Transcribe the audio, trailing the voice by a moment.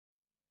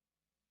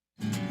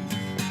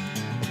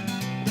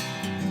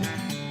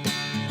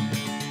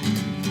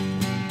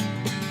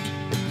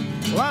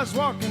I was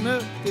walking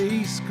up the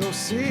East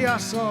Coast Sea, I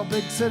saw a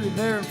big city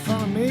there in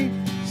front of me.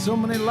 So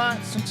many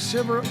lights and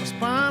shiver up my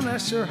spine,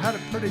 that sure had a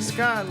pretty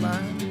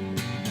skyline.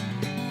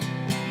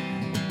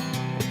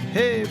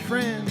 Hey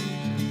friend,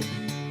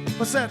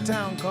 what's that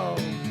town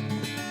called?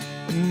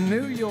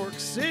 New York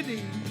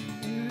City.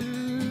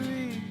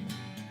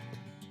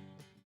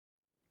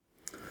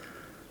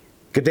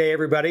 Good day,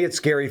 everybody. It's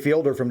Gary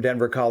Fielder from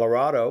Denver,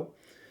 Colorado,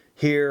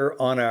 here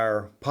on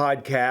our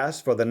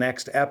podcast for the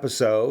next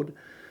episode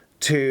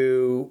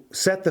to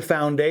set the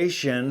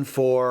foundation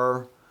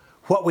for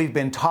what we've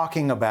been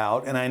talking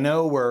about. And I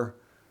know we're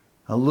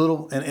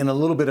in a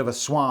little bit of a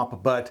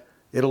swamp, but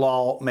it'll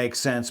all make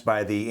sense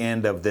by the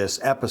end of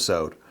this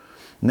episode.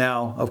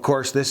 Now, of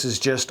course, this is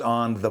just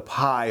on the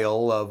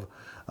pile of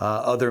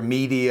other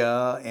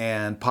media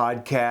and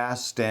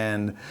podcasts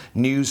and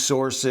news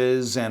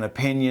sources and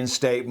opinion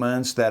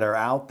statements that are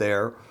out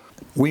there.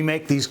 We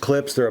make these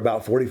clips, they're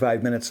about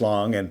 45 minutes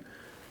long, and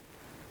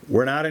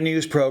we're not a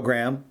news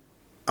program.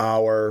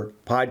 Our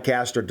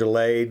podcasts are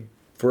delayed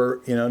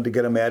for, to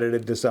get them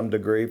edited to some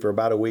degree for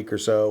about a week or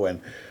so, and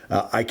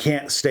I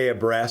can't stay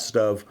abreast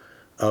of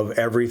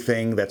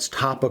everything that's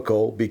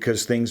topical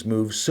because things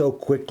move so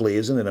quickly.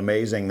 Isn't it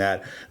amazing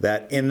that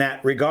in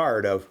that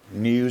regard of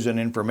news and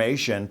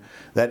information,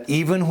 that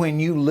even when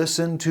you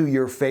listen to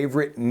your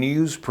favorite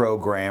news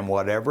program,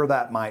 whatever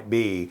that might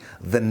be,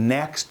 the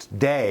next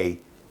day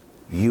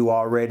you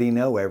already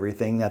know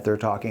everything that they're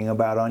talking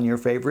about on your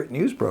favorite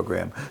news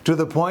program, to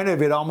the point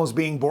of it almost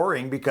being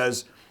boring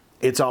because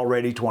it's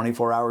already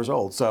 24 hours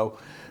old. So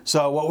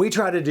what we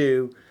try to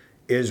do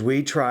is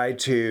we try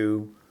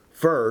to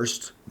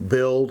first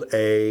build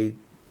a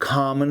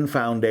common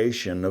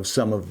foundation of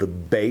some of the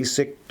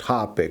basic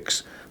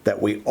topics that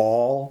we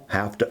all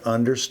have to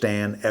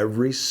understand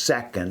every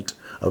second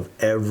of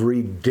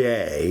every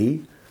day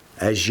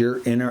as you're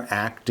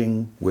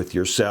interacting with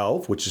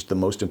yourself, which is the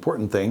most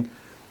important thing,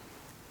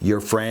 your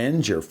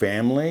friends, your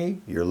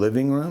family, your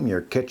living room,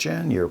 your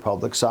kitchen, your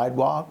public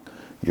sidewalk,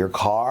 your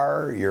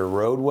car, your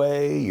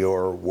roadway,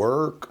 your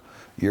work,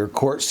 your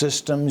court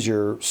systems,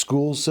 your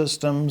school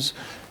systems,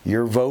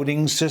 your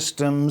voting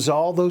systems,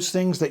 all those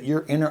things that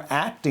you're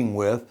interacting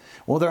with.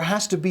 Well, there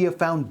has to be a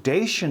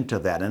foundation to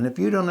that. And if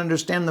you don't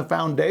understand the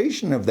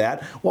foundation of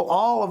that, well,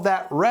 all of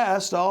that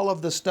rest, all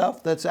of the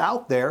stuff that's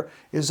out there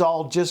is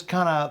all just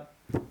kind of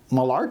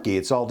malarkey.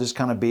 It's all just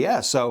kind of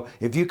BS. So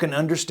if you can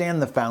understand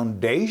the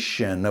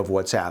foundation of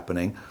what's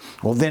happening,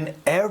 well, then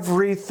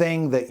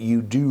everything that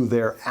you do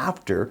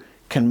thereafter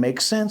can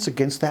make sense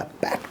against that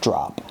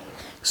backdrop.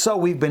 So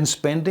we've been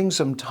spending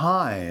some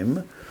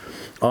time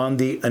on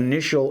the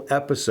initial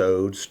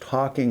episodes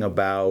talking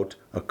about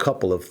a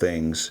couple of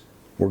things.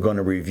 We're going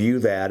to review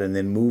that and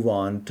then move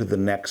on to the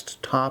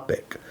next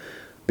topic,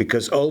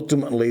 because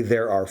ultimately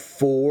there are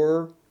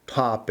 4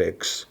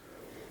 topics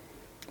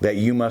that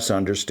you must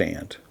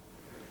understand.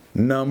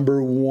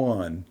 Number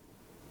 1,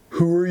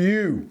 who are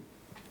you?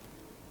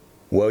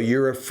 Well,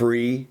 you're a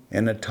free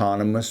and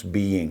autonomous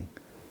being.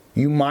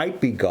 You might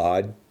be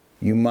God,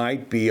 you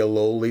might be a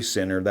lowly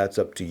sinner, that's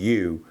up to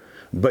you,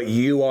 but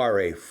you are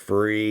a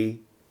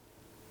free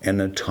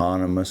and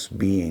autonomous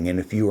being.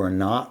 And if you are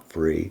not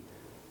free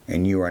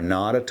and you are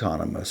not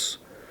autonomous,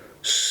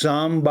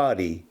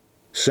 somebody,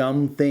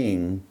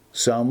 something,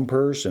 some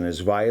person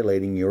is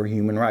violating your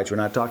human rights. We're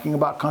not talking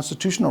about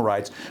constitutional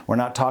rights. We're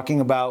not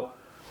talking about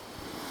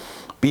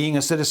being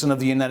a citizen of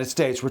the United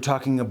States. We're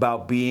talking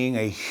about being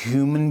a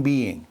human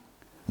being.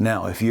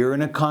 Now, if you're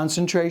in a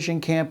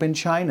concentration camp in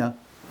China,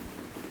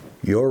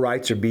 your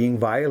rights are being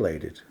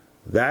violated.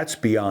 That's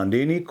beyond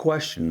any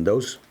question.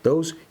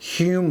 Those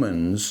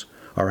humans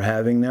are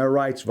having their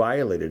rights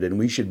violated, and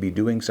we should be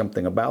doing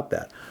something about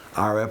that.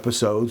 Our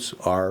episodes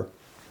are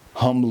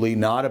humbly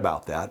not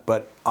about that,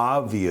 but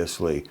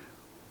obviously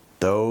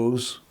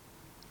those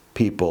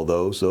people,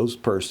 those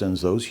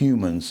persons, those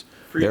humans,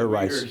 Free their the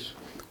rights. Uyghurs.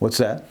 What's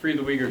that? Free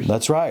the Uyghurs.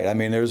 That's right. I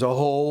mean, there's a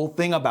whole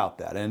thing about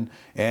that,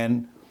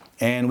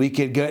 and we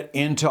could get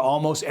into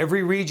almost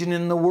every region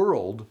in the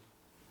world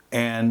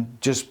and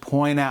just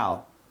point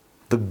out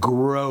the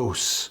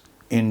gross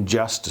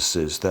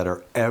injustices that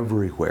are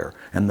everywhere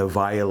and the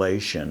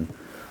violation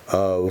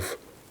of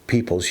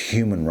people's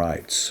human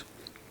rights.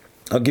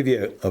 I'll give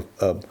you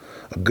a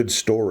good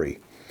story.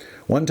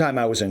 One time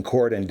I was in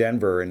court in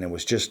Denver, and it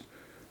was just,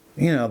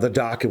 the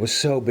docket was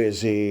so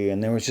busy,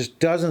 and there was just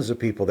dozens of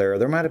people there.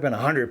 There might have been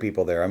 100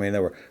 people there. I mean,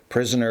 there were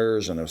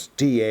prisoners, and there was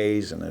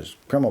DAs, and there's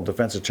criminal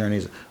defense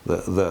attorneys.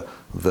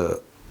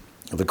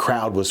 The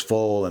crowd was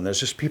full, and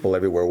there's just people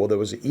everywhere. Well, there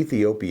was an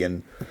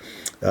Ethiopian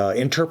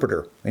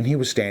interpreter, and he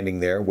was standing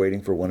there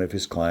waiting for one of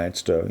his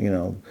clients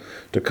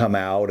to come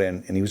out,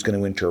 and he was going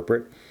to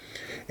interpret.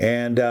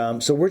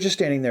 And so we're just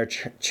standing there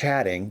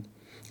chatting,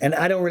 and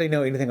I don't really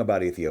know anything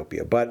about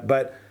Ethiopia,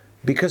 but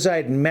because I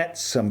had met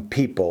some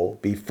people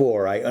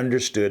before, I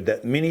understood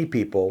that many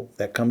people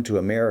that come to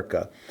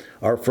America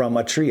are from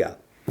Eritrea.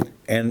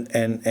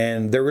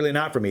 And they're really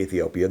not from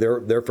Ethiopia.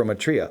 They're from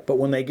Eritrea. But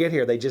when they get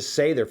here, they just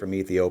say they're from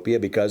Ethiopia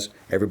because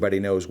everybody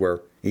knows where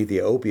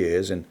Ethiopia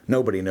is and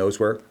nobody knows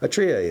where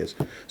Eritrea is.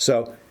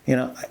 So,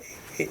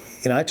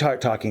 I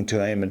talking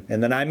to him,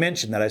 and then I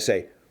mentioned that. I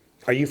say,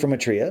 "Are you from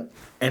Eritrea?"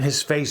 And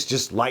his face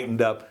just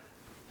lightened up.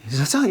 He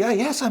says, "Oh yeah,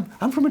 yes,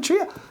 I'm from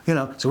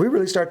Eritrea." So we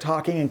really start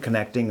talking and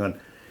connecting on.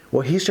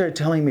 Well, he started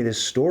telling me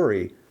this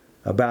story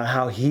about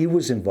how he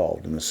was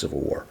involved in the Civil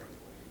War,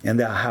 and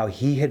how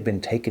he had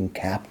been taken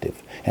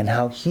captive, and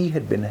how he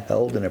had been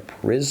held in a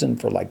prison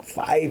for like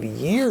 5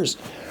 years,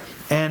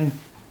 and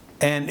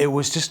it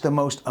was just the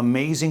most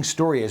amazing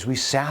story as we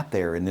sat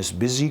there in this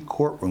busy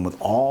courtroom with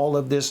all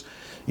of this,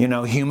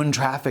 human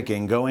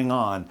trafficking going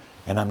on.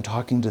 And I'm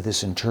talking to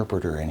this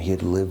interpreter, and he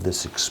had lived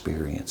this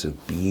experience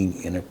of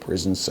being in a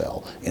prison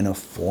cell in a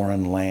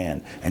foreign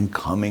land and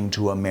coming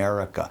to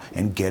America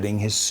and getting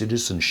his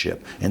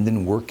citizenship and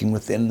then working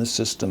within the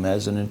system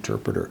as an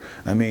interpreter.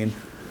 I mean,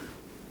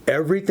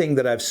 everything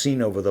that I've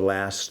seen over the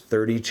last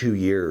 32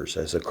 years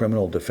as a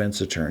criminal defense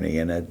attorney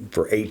and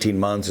for 18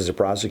 months as a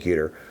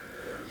prosecutor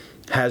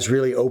has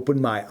really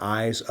opened my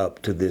eyes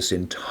up to this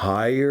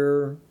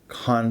entire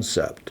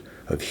concept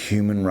of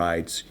human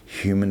rights,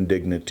 human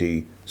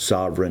dignity,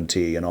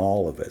 sovereignty, and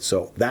all of it.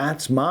 So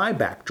that's my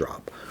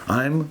backdrop.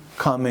 I'm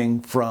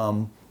coming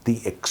from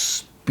the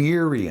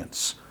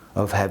experience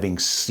of having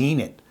seen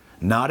it,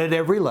 not at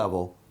every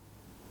level.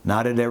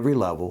 Not at every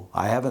level.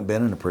 I haven't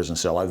been in a prison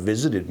cell. I've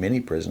visited many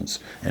prisons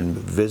and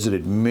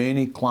visited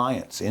many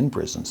clients in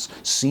prisons,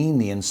 seen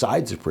the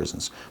insides of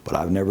prisons, but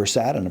I've never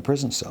sat in a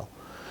prison cell.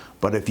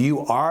 But if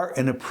you are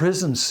in a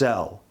prison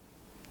cell,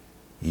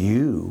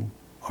 you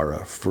are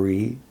a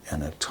free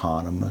and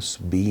autonomous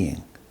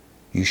being.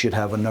 You should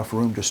have enough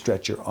room to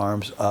stretch your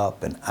arms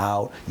up and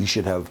out. You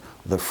should have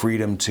the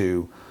freedom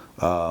to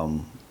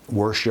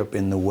worship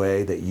in the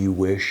way that you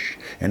wish.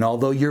 And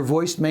although your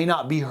voice may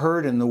not be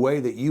heard in the way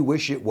that you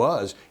wish it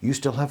was, you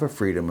still have a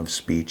freedom of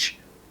speech,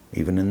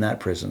 even in that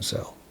prison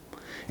cell.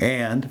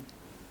 And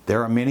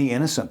there are many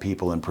innocent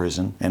people in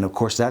prison, and of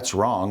course that's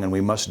wrong, and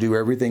we must do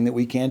everything that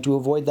we can to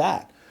avoid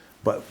that.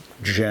 But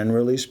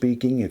generally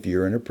speaking, if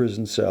you're in a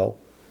prison cell,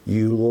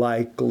 you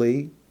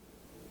likely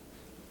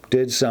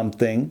did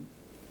something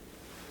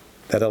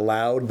that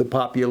allowed the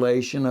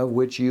population of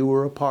which you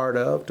were a part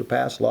of to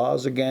pass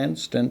laws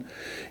against, and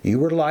you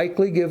were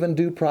likely given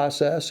due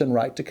process and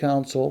right to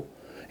counsel.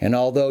 And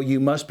although you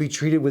must be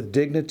treated with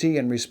dignity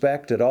and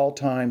respect at all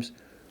times,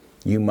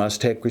 you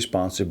must take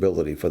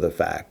responsibility for the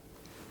fact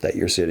that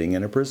you're sitting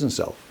in a prison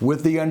cell,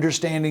 with the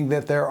understanding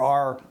that there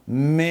are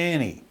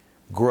many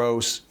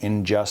gross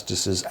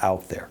injustices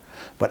out there.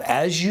 But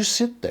as you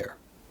sit there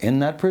in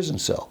that prison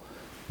cell,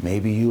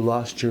 maybe you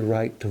lost your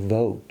right to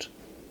vote.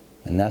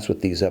 And that's what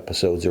these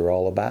episodes are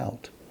all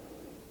about.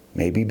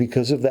 Maybe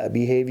because of that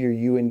behavior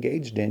you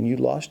engaged in, you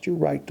lost your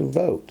right to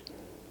vote.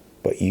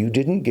 But you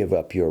didn't give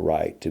up your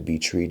right to be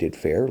treated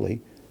fairly,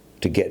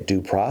 to get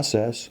due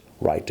process,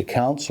 right to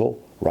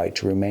counsel, right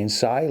to remain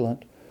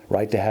silent,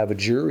 right to have a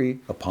jury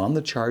upon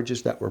the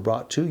charges that were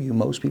brought to you.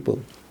 Most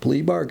people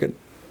plea bargain.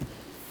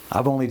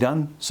 I've only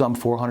done some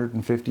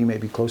 450,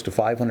 maybe close to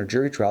 500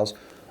 jury trials.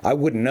 I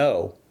wouldn't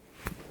know.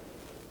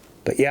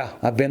 But yeah,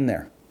 I've been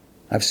there.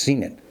 I've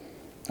seen it.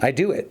 I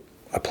do it.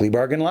 I plea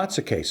bargain lots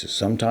of cases.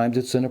 Sometimes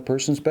it's in a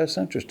person's best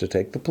interest to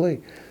take the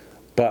plea.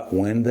 But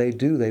when they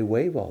do, they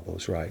waive all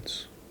those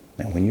rights.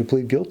 And when you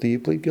plead guilty, you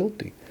plead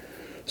guilty.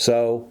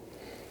 So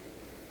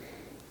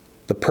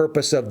the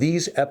purpose of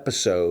these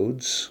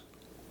episodes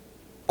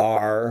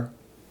are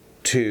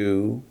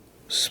to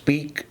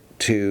speak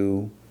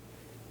to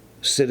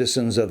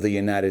citizens of the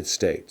United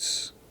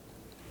States.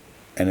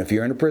 And if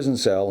you're in a prison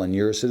cell and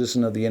you're a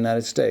citizen of the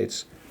United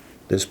States,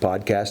 this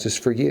podcast is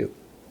for you.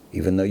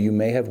 Even though you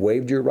may have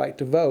waived your right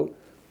to vote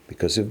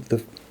because of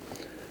the,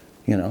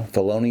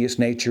 felonious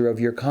nature of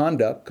your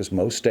conduct, because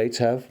most states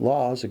have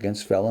laws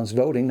against felons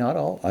voting, not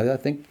all. I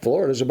think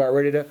Florida's about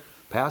ready to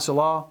pass a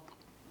law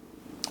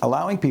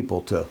allowing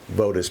people to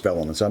vote as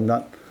felons. I'm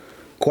not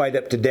quite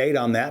up to date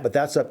on that, but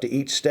that's up to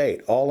each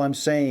state. All I'm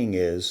saying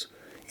is,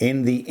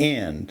 in the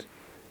end,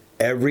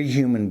 every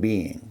human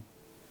being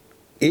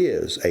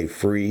is a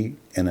free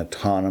and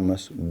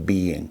autonomous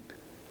being.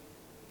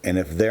 And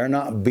if they're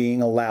not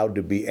being allowed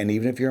to be, and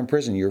even if you're in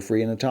prison, you're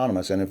free and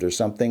autonomous, and if there's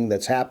something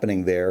that's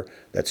happening there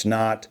that's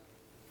not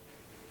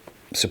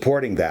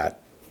supporting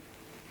that,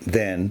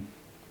 then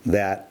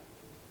that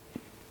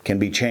can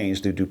be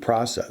changed through due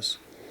process.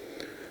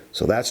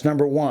 So that's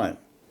number one.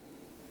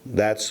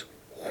 That's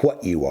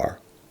what you are.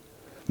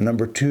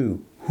 Number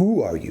two,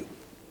 who are you?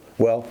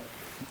 Well,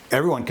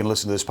 everyone can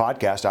listen to this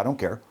podcast. I don't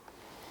care.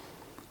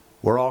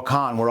 We're all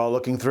we're all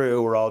looking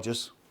through, we're all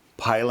just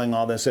piling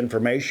all this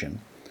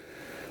information.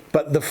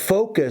 But the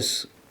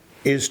focus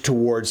is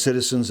towards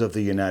citizens of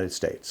the United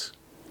States.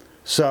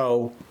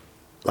 So,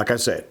 like I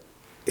said,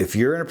 if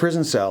you're in a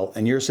prison cell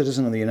and you're a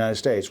citizen of the United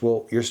States,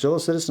 well, you're still a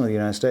citizen of the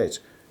United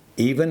States.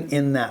 Even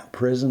in that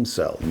prison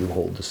cell, you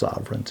hold the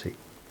sovereignty.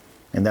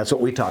 And that's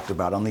what we talked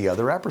about on the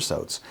other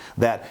episodes.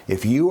 That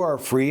if you are a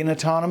free and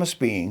autonomous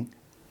being,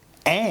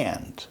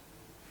 and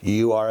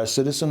you are a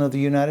citizen of the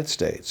United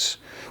States,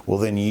 well,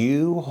 then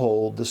you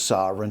hold the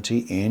sovereignty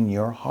in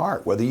your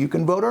heart, whether you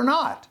can vote or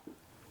not.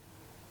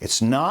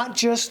 It's not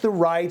just the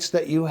rights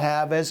that you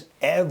have as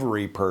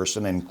every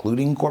person,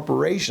 including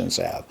corporations,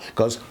 have,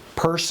 because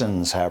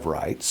persons have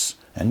rights,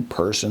 and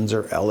persons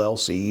are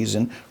LLCs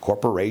and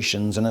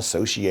corporations and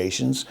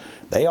associations.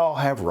 They all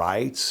have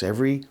rights.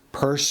 Every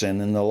person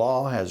in the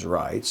law has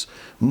rights.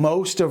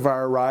 Most of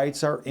our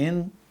rights are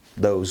in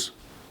those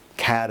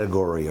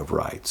category of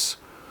rights.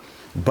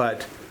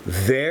 But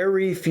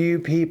very few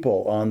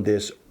people on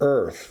this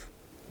earth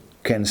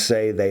can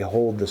say they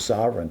hold the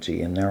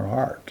sovereignty in their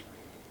heart.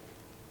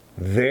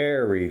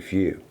 Very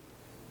few.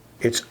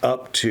 It's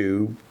up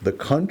to the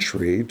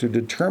country to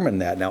determine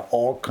that. Now,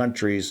 all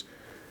countries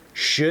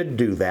should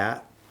do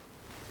that.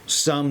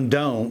 Some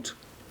don't,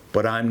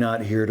 but I'm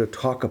not here to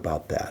talk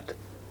about that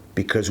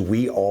because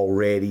we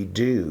already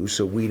do,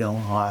 so we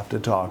don't have to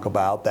talk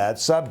about that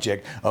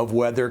subject of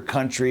whether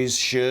countries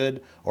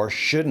should or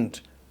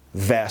shouldn't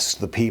vest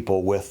the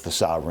people with the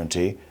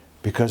sovereignty,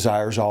 because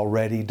ours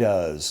already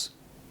does.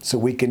 So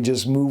we can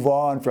just move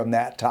on from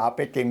that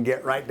topic and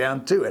get right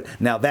down to it.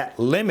 Now, that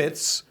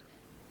limits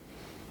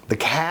the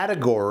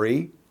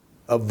category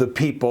of the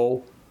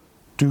people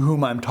to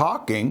whom I'm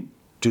talking,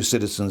 to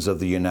citizens of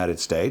the United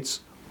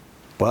States,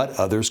 but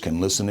others can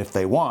listen if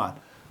they want.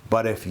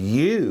 But if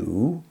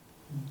you,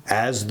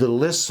 as the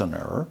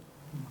listener,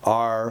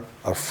 are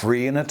a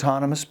free and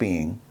autonomous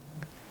being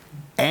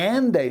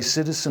and a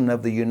citizen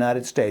of the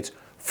United States,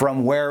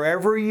 from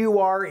wherever you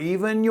are,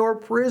 even your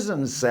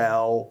prison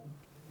cell,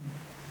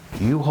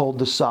 you hold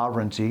the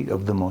sovereignty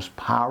of the most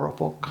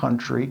powerful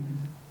country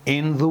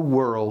in the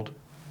world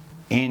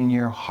in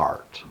your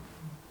heart.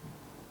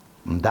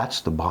 And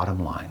that's the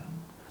bottom line.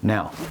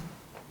 Now,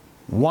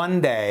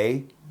 one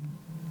day,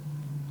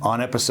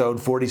 on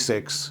episode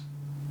 46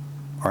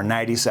 or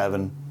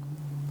 97,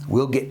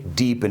 we'll get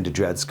deep into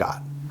Dred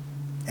Scott.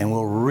 And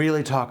we'll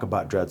really talk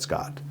about Dred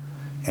Scott.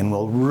 And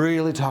we'll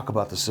really talk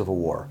about the Civil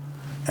War.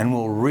 And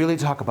we'll really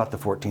talk about the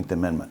 14th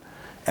Amendment.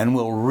 And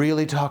we'll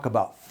really talk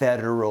about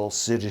federal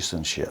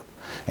citizenship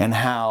and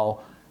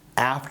how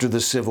after the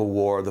Civil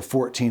War, the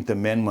 14th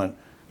Amendment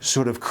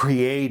sort of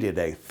created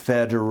a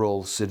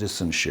federal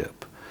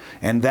citizenship.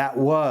 And that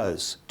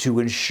was to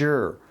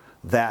ensure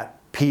that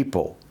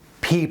people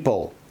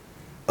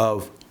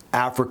of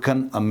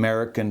African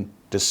American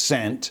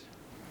descent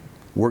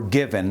were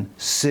given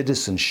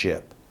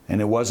citizenship.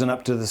 And it wasn't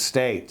up to the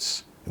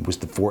states. It was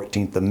the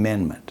 14th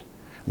Amendment.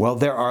 Well,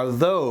 there are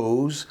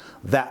those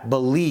that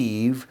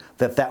believe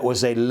that that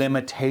was a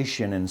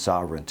limitation in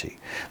sovereignty.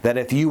 That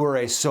if you were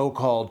a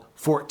so-called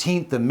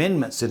 14th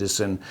Amendment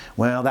citizen,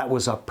 well, that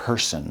was a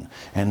person,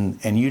 and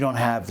you don't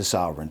have the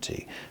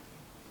sovereignty.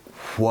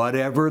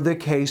 Whatever the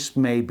case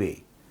may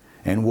be,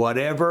 and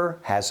whatever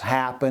has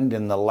happened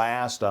in the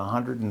last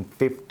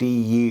 150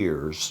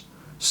 years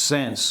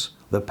since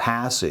the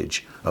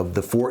passage of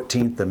the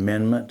 14th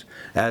Amendment,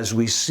 as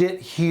we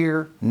sit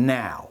here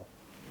now,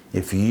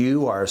 if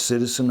you are a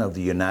citizen of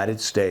the United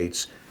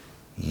States,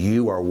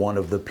 you are one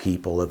of the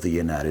people of the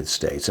United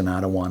States, and I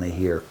don't want to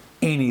hear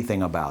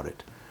anything about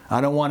it.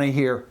 I don't want to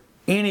hear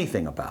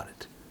anything about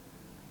it.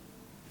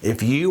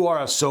 If you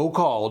are a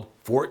so-called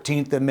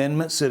 14th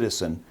Amendment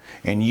citizen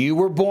and you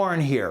were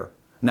born here,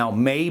 now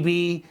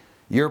maybe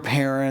your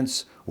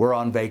parents were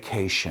on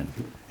vacation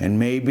and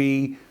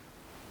maybe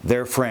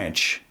they're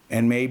French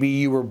and maybe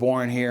you were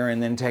born here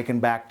and then taken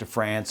back to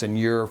France and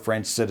you're a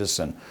French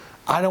citizen.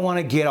 I don't want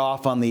to get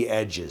off on the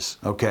edges,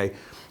 okay?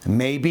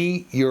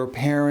 Maybe your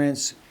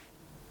parents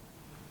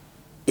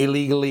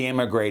illegally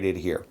immigrated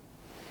here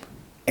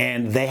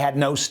and they had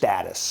no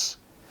status,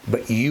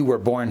 but you were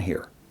born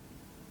here.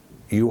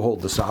 You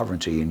hold the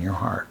sovereignty in your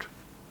heart.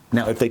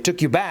 Now, if they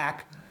took you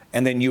back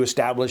and then you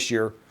establish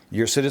your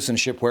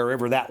citizenship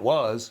wherever that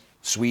was,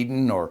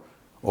 Sweden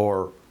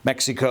or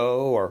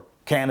Mexico or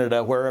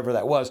Canada, wherever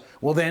that was,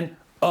 well then,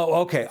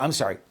 oh, okay, I'm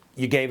sorry.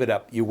 You gave it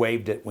up. You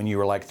waived it when you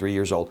were like 3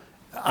 years old.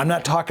 I'm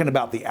not talking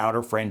about the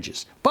outer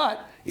fringes.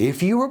 But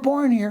if you were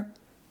born here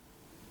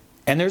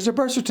and there's a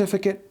birth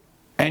certificate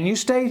and you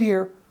stayed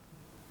here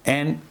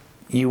and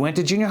you went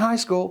to junior high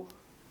school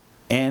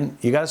and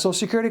you got a Social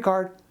Security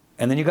card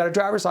and then you got a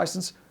driver's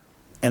license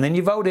and then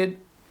you voted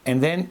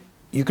and then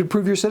you could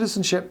prove your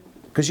citizenship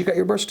because you got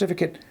your birth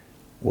certificate,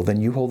 well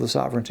then you hold the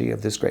sovereignty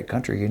of this great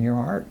country in your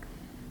heart.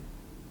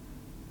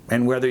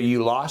 And whether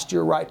you lost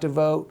your right to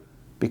vote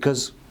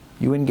because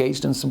you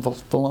engaged in some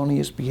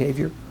felonious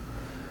behavior,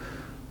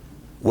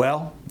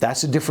 well,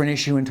 that's a different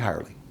issue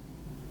entirely.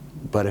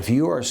 But if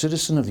you are a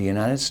citizen of the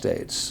United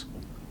States,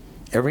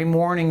 every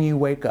morning you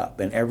wake up,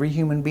 and every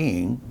human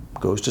being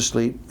goes to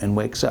sleep and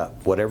wakes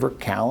up. Whatever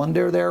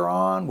calendar they're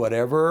on,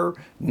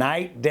 whatever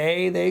night,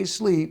 day they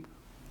sleep,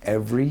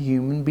 every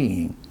human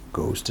being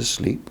goes to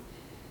sleep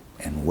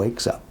and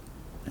wakes up,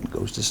 and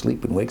goes to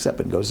sleep and wakes up,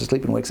 and goes to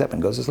sleep and wakes up,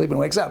 and goes to sleep and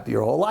wakes up.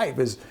 Your whole life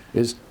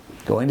is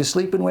going to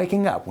sleep and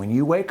waking up. When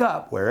you wake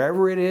up,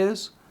 wherever it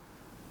is,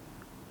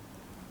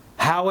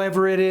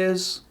 however it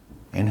is,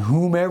 and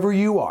whomever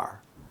you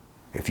are,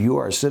 If you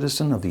are a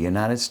citizen of the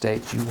United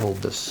States, you hold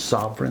the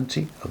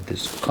sovereignty of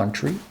this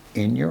country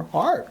in your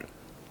heart.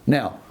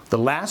 Now, the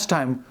last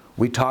time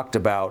we talked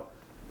about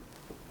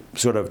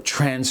sort of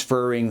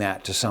transferring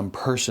that to some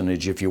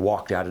personage, if you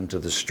walked out into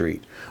the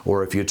street,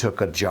 or if you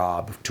took a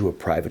job to a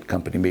private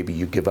company, maybe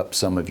you give up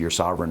some of your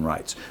sovereign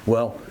rights.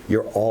 Well,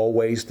 you're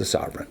always the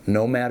sovereign,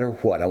 no matter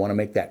what. I want to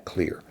make that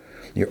clear.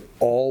 You're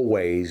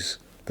always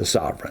the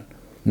sovereign.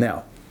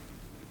 Now,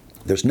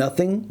 there's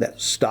nothing that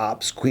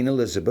stops Queen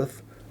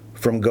Elizabeth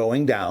from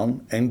going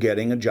down and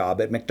getting a job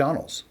at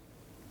McDonald's.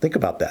 Think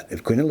about that.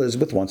 If Queen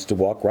Elizabeth wants to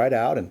walk right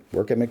out and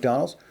work at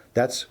McDonald's,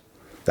 that's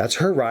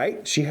her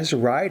right. She has a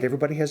right.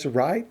 Everybody has a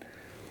right.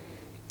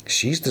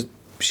 She's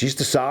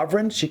the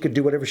sovereign. She could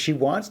do whatever she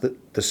wants.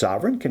 The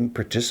sovereign can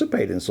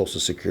participate in Social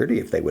Security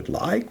if they would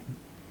like.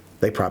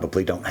 They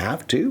probably don't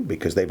have to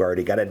because they've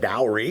already got a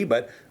dowry,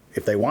 but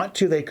if they want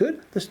to, they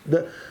could.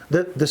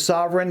 The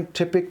sovereign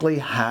typically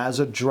has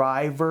a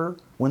driver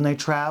when they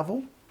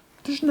travel.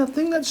 There's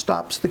nothing that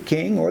stops the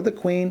king or the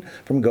queen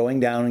from going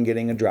down and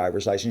getting a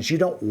driver's license. You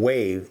don't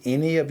waive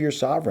any of your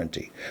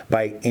sovereignty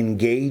by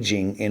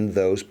engaging in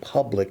those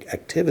public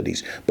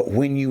activities. But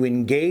when you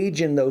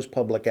engage in those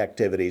public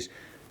activities,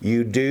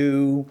 you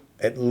do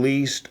at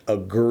least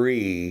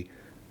agree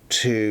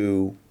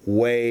to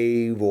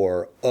waive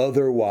or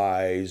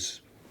otherwise,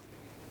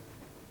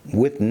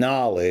 with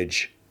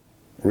knowledge,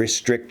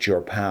 restrict your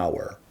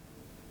power.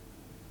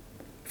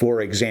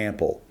 For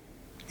example,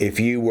 if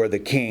you were the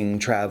king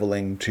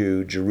traveling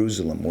to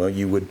Jerusalem, well,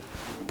 you would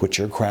put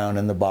your crown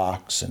in the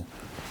box and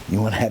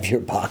you would have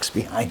your box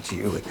behind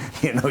you.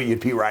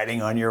 You'd be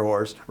riding on your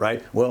horse,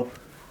 right? Well,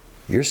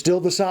 you're still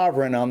the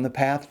sovereign on the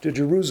path to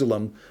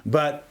Jerusalem,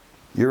 but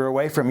you're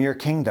away from your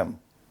kingdom.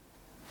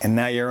 And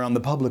now you're on the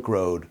public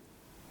road.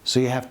 So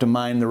you have to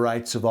mind the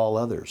rights of all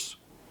others.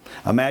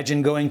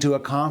 Imagine going to a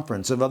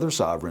conference of other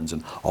sovereigns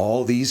and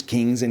all these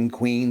kings and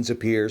queens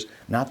appears,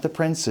 not the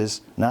princes,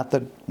 not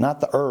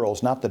the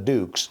earls, not the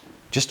dukes,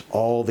 just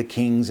all the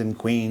kings and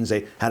queens.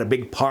 They had a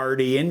big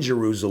party in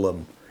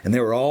Jerusalem and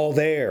they were all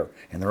there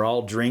and they're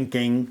all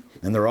drinking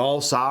and they're all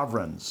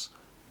sovereigns.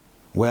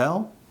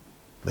 Well,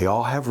 they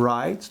all have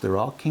rights. They're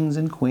all kings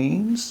and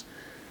queens.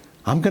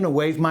 I'm going to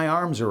wave my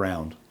arms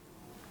around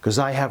because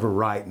I have a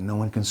right and no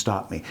one can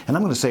stop me. And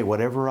I'm going to say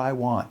whatever I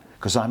want,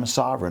 because I'm a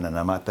sovereign and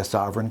I'm at the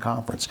sovereign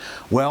conference.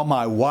 Well,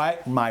 my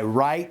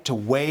right to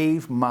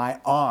wave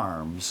my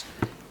arms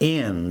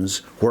ends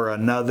where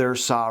another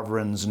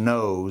sovereign's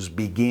nose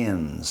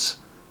begins.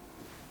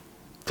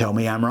 Tell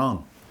me I'm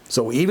wrong.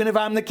 So even if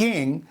I'm the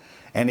king,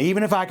 and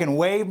even if I can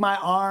wave my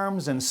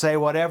arms and say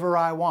whatever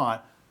I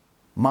want,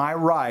 my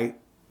right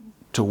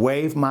to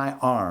wave my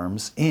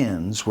arms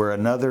ends where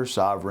another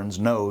sovereign's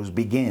nose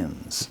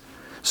begins.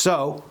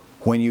 So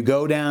when you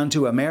go down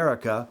to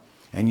America,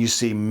 and you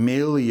see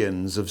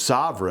millions of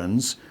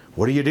sovereigns,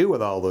 what do you do with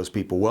all those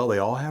people? Well, they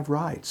all have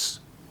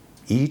rights.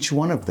 Each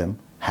one of them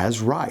has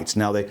rights.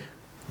 Now,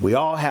 we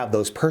all have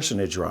those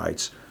personage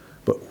rights,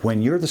 but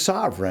when you're the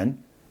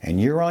sovereign and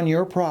you're on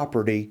your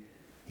property,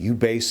 you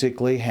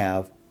basically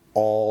have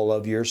all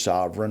of your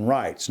sovereign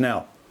rights.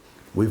 Now,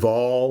 we've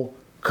all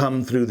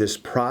come through this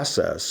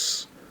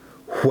process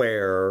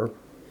where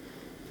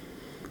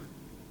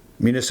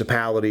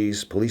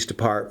municipalities, police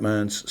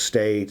departments,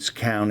 states,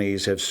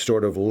 counties have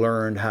sort of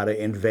learned how to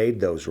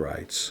invade those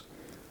rights.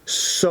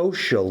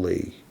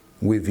 Socially,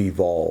 we've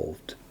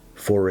evolved,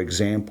 for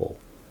example,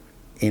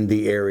 in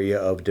the area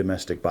of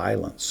domestic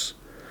violence.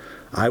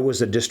 I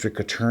was a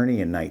district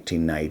attorney in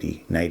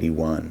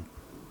 1990-91.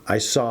 I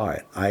saw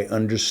it. I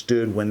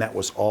understood when that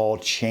was all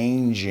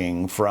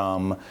changing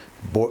from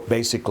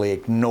basically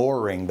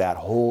ignoring that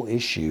whole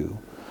issue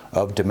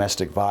of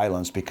domestic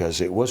violence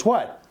because it was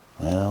what?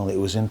 Well, it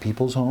was in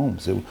people's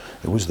homes. It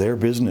was their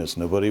business.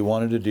 Nobody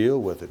wanted to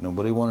deal with it.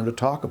 Nobody wanted to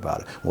talk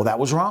about it. Well, that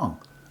was wrong.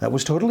 That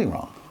was totally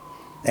wrong.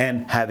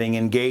 And having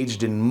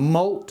engaged in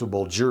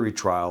multiple jury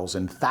trials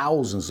and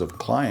thousands of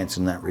clients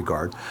in that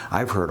regard,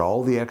 I've heard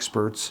all the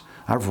experts,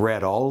 I've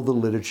read all of the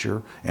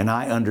literature, and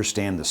I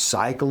understand the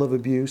cycle of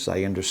abuse.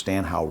 I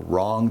understand how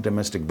wrong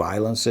domestic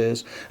violence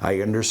is.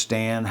 I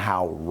understand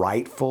how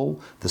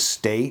rightful the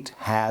state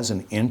has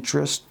an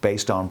interest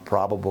based on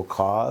probable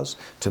cause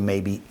to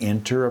maybe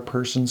enter a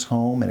person's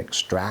home and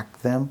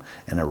extract them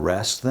and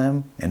arrest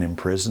them and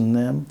imprison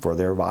them for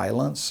their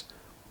violence.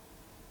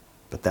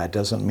 But that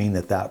doesn't mean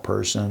that that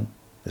person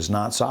is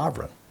not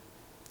sovereign.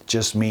 It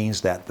just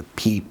means that the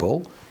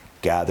people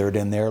gathered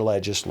in their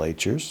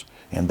legislatures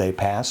and they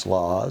passed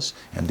laws,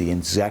 and the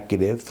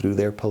executive, through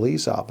their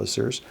police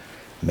officers,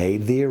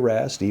 made the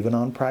arrest, even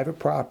on private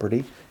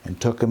property, and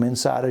took them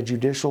inside a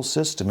judicial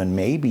system and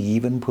maybe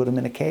even put them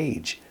in a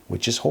cage,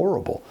 which is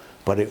horrible.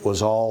 But it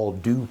was all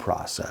due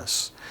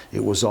process.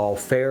 It was all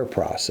fair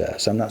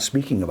process. I'm not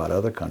speaking about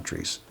other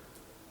countries.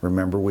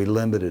 Remember, we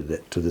limited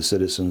it to the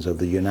citizens of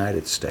the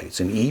United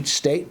States, and each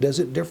state does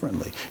it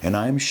differently. And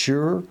I'm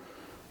sure,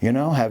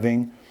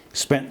 having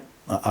spent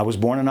I was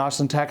born in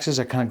Austin, Texas.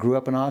 I kind of grew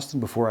up in Austin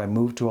before I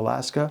moved to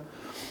Alaska.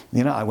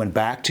 I went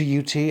back to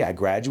UT. I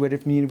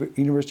graduated from the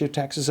University of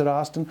Texas at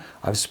Austin.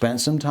 I've spent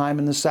some time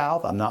in the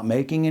South. I'm not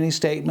making any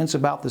statements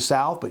about the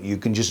South, but you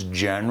can just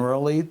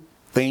generally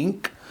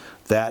think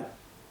that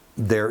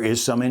there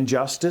is some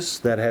injustice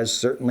that has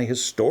certainly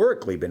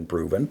historically been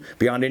proven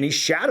beyond any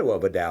shadow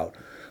of a doubt.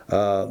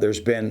 There's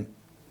been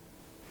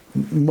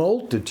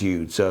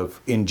multitudes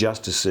of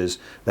injustices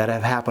that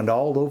have happened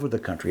all over the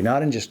country,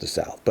 not in just the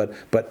South,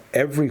 but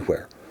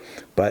everywhere.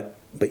 But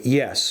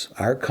yes,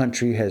 our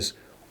country has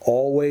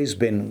always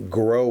been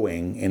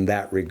growing in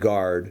that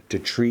regard to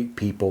treat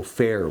people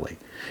fairly.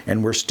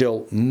 And we're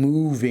still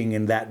moving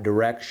in that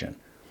direction.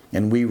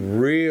 And we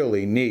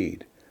really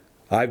need,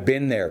 I've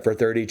been there for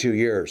 32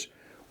 years,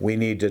 we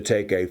need to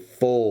take a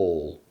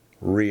full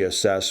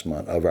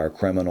reassessment of our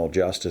criminal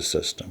justice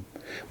system.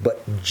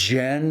 But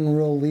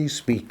generally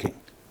speaking,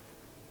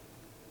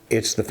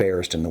 it's the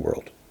fairest in the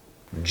world.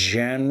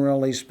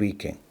 Generally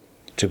speaking,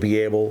 to be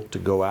able to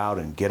go out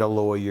and get a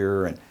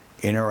lawyer and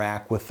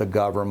interact with the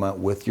government,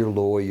 with your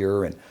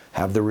lawyer, and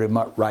have the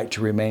right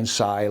to remain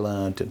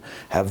silent, and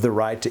have the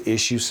right to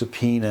issue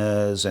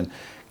subpoenas, and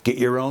get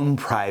your own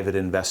private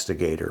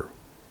investigator.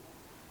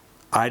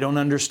 I don't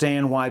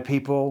understand why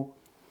people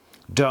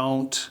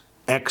don't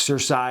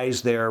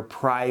exercise their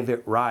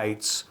private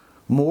rights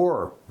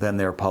more than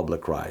their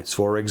public rights.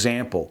 For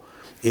example,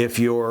 if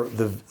you're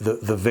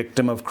the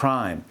victim of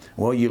crime,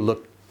 well, you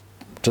look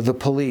to the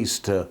police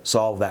to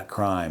solve that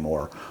crime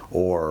or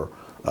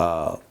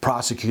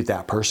prosecute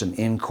that person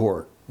in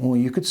court. Well,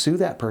 you could sue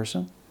that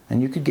person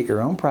and you could get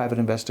your own private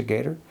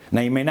investigator.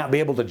 Now, you may not be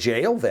able to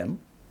jail them,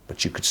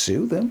 but you could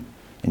sue them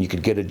and you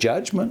could get a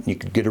judgment, you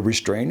could get a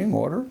restraining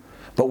order.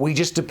 But we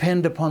just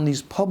depend upon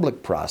these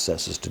public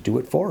processes to do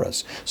it for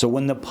us. So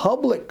when the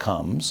public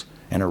comes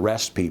and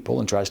arrests people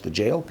and tries to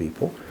jail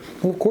people,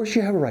 well, of course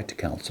you have a right to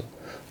counsel.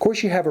 Of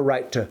course you have a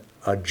right to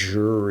a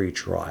jury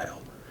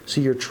trial.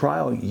 See, your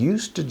trial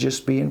used to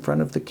just be in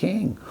front of the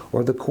king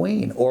or the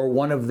queen or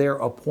one of their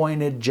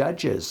appointed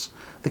judges.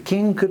 The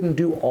king couldn't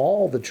do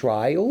all the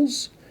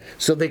trials,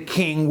 so the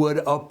king would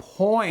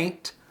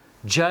appoint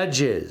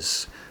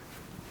judges.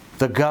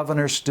 The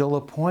governor still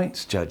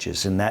appoints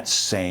judges in that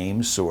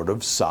same sort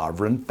of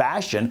sovereign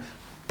fashion,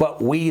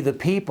 but we, the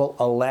people,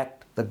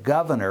 elect the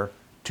governor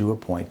to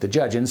appoint the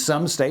judge. In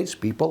some states,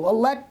 people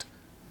elect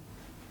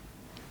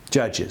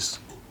judges.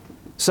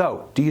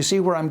 So, do you see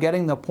where I'm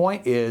getting? The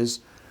point is,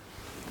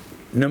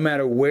 no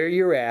matter where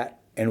you're at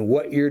and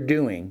what you're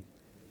doing,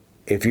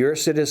 if you're a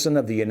citizen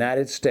of the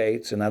United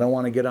States, and I don't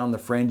want to get on the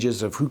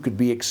fringes of who could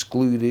be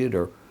excluded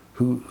or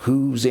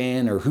who's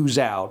in or who's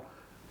out,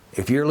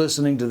 if you're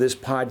listening to this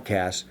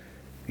podcast,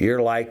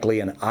 you're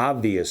likely an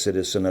obvious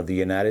citizen of the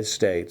United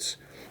States.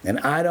 And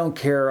I don't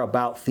care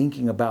about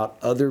thinking about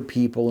other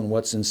people and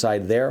what's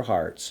inside their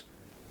hearts.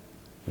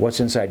 What's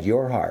inside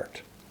your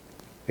heart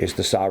is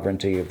the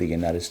sovereignty of the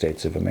United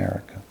States of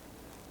America.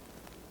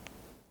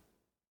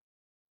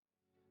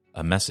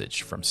 A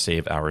message from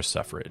Save Our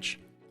Suffrage.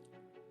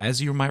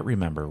 As you might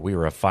remember, we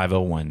are a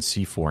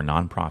 501c4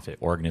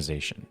 nonprofit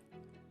organization,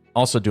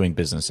 also doing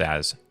business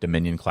as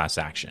Dominion Class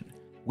Action,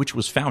 which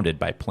was founded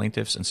by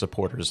plaintiffs and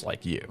supporters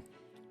like you.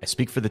 I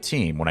speak for the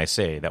team when I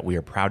say that we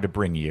are proud to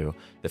bring you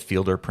the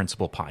Fielder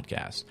Principle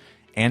podcast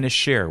and to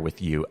share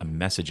with you a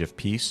message of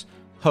peace,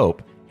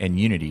 hope, and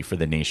unity for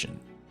the nation.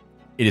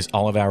 It is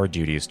all of our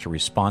duties to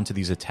respond to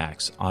these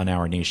attacks on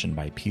our nation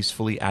by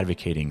peacefully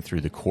advocating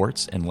through the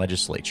courts and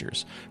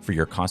legislatures for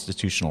your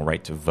constitutional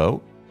right to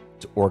vote,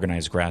 to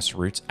organize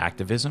grassroots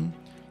activism,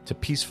 to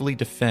peacefully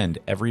defend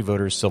every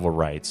voter's civil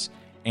rights,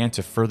 and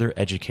to further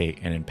educate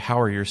and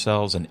empower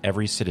yourselves and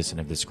every citizen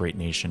of this great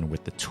nation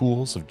with the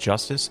tools of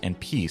justice and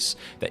peace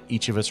that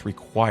each of us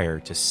require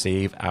to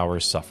save our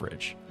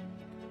suffrage.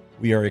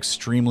 We are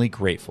extremely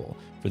grateful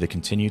for the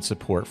continued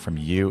support from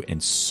you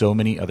and so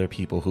many other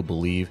people who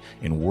believe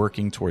in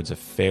working towards a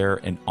fair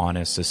and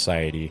honest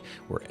society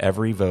where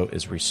every vote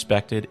is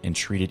respected and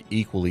treated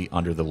equally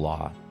under the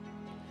law.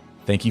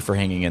 Thank you for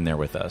hanging in there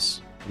with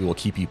us. We will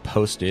keep you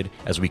posted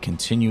as we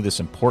continue this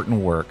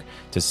important work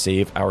to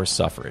save our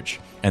suffrage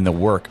and the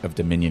work of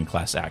Dominion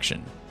Class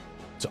Action.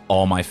 To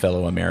all my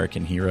fellow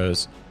American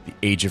heroes, the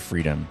age of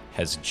freedom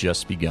has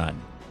just begun.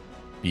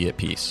 Be at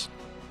peace.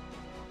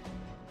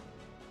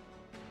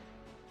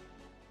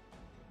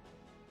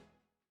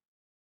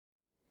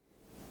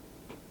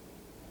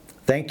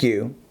 Thank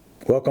you.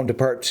 Welcome to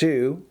part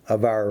 2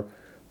 of our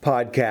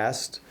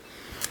podcast.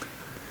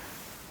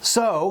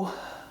 So,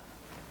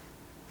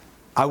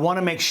 I want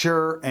to make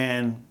sure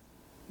and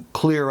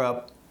clear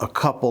up a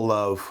couple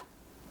of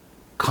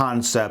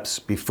concepts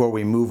before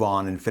we move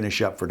on and finish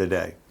up for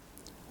today.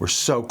 We're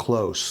so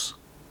close.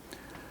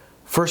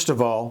 First of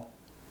all,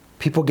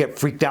 people get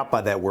freaked out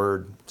by that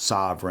word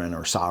sovereign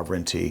or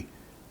sovereignty.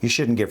 You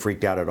shouldn't get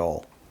freaked out at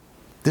all.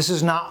 This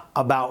is not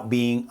about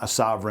being a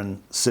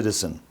sovereign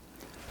citizen.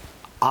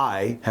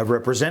 I have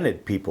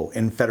represented people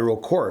in federal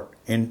court,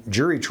 in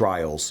jury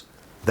trials,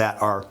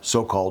 that are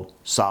so-called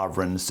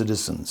sovereign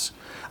citizens.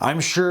 I'm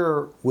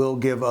sure we'll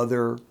give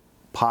other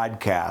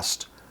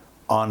podcast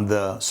on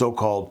the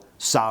so-called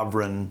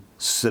sovereign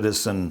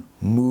citizen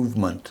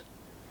movement,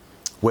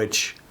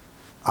 which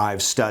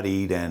I've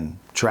studied and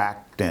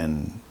tracked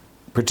and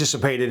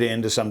participated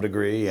in to some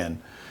degree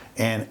and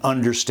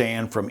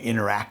understand from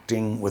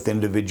interacting with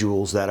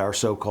individuals that are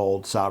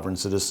so-called sovereign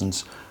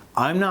citizens.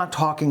 I'm not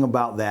talking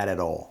about that at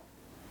all.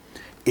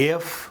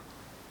 If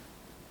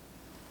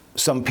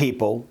some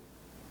people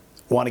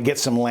want to get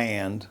some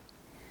land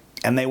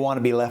and they want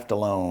to be left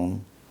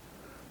alone,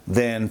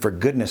 then for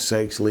goodness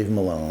sakes, leave them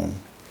alone.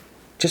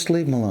 Just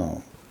leave them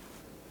alone.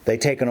 They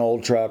take an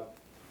old truck,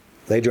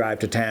 they drive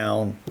to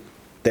town,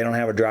 they don't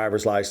have a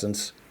driver's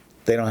license,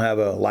 they don't have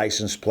a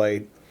license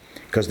plate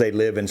because they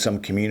live in some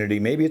community.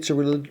 Maybe it's a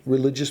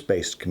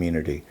religious-based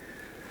community.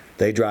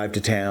 They drive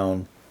to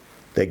town,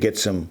 they get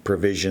some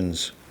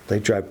provisions, they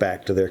drive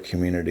back to their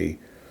community.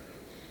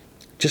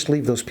 Just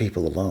leave those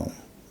people alone.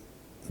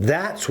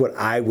 That's what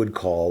I would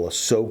call a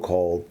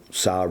so-called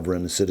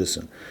sovereign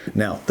citizen.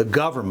 Now, the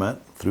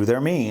government, through their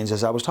means,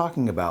 as I was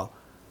talking about,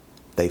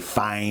 they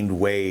find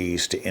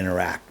ways to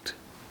interact.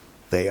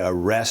 They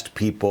arrest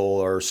people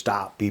or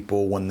stop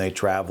people when they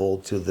travel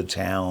to the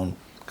town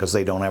because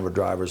they don't have a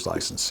driver's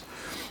license.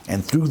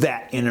 And through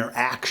that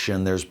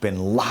interaction, there's been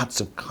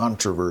lots of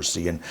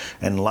controversy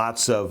and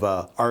lots of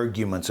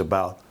arguments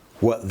about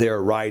what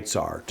their rights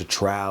are to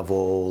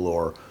travel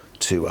or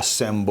to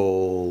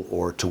assemble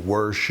or to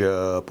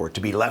worship or to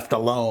be left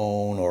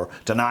alone or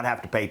to not have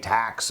to pay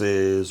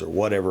taxes or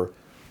whatever.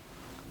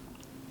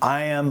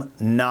 I am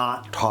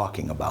not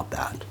talking about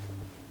that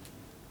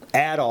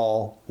at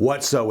all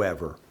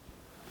whatsoever.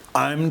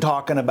 I'm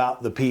talking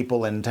about the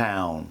people in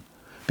town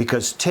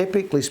because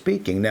typically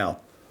speaking,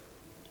 now,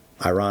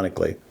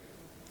 ironically,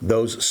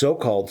 those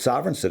so-called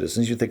sovereign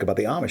citizens, you think about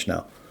the Amish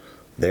now,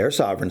 they're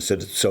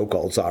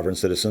so-called sovereign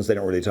citizens. They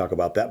don't really talk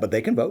about that, but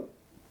they can vote.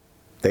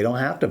 They don't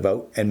have to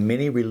vote, and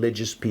many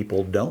religious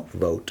people don't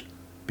vote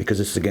because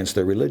it's against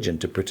their religion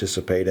to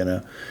participate in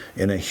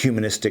a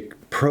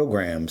humanistic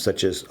program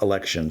such as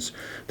elections.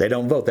 They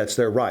don't vote. That's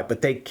their right.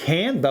 But they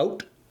can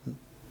vote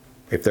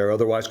if they're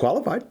otherwise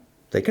qualified.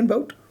 They can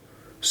vote.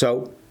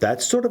 So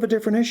that's sort of a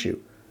different issue,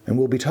 and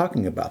we'll be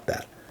talking about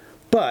that.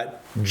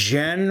 But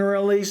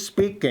generally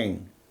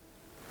speaking,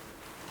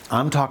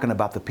 I'm talking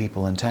about the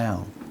people in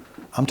town.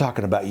 I'm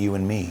talking about you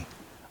and me.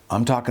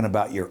 I'm talking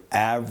about your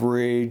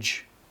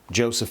average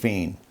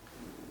Josephine.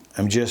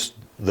 I'm just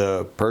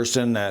the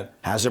person that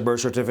has a birth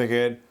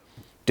certificate,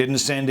 didn't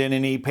send in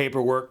any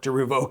paperwork to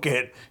revoke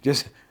it,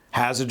 just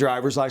has a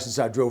driver's license.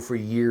 I drove for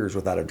years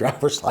without a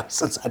driver's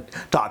license. I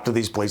talked to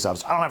these police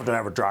officers. I don't have to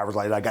have a driver's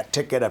license. I got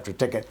ticket after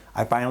ticket.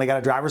 I finally got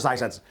a driver's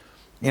license.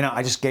 You know,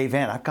 I just gave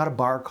in. I've got a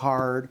bar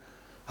card.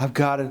 I've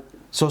got a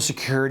Social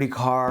Security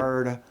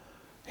card.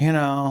 You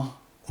know,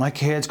 my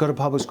kids go to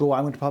public school.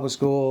 I went to public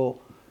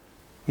school.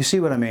 You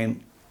see what I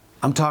mean?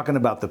 I'm talking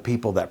about the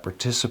people that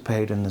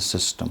participate in the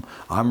system.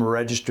 I'm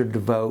registered to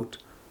vote.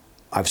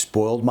 I've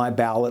spoiled my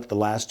ballot the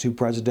last 2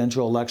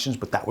 presidential elections,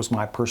 but that was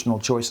my personal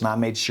choice, and I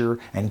made sure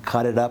and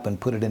cut it up and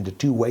put it into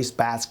 2 waste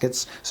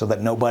baskets so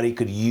that nobody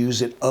could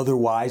use it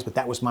otherwise, but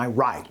that was my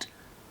right.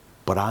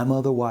 But I'm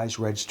otherwise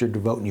registered to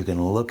vote, and you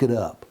can look it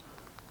up.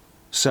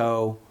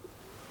 So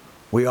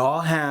we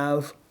all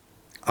have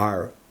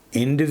our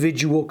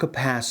individual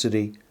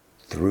capacity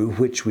through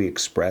which we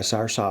express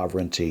our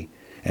sovereignty.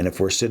 And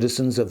if we're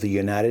citizens of the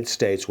United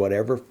States,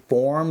 whatever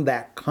form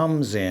that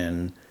comes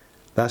in,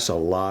 that's a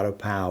lot of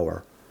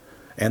power.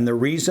 And the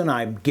reason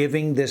I'm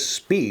giving this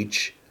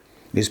speech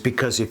is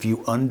because if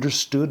you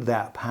understood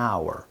that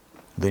power,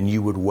 then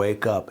you would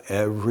wake up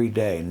every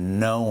day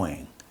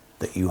knowing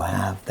that you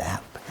have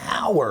that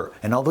power.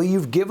 And although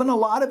you've given a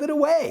lot of it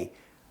away,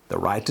 the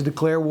right to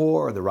declare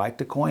war, the right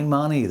to coin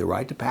money, the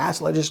right to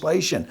pass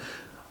legislation,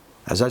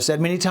 as I've said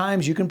many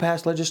times, you can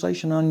pass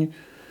legislation on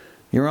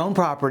your own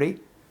property.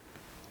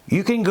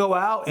 You can go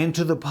out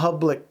into the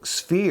public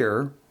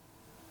sphere,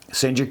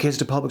 send your kids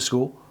to public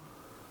school,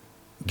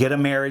 get a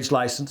marriage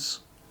license,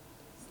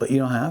 but you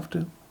don't have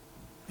to.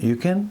 You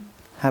can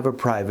have a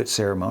private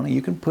ceremony.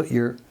 You can put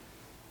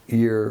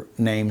your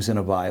names in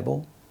a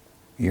Bible.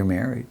 You're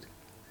married.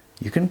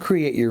 You can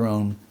create your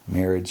own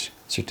marriage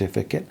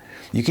certificate.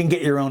 You can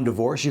get your own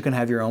divorce. You can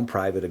have your own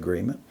private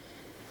agreement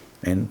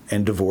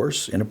and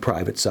divorce in a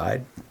private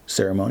side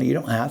ceremony. You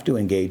don't have to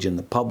engage in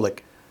the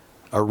public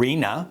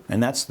arena,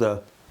 and that's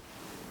the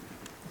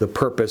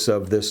purpose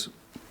of this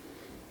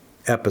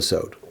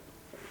episode.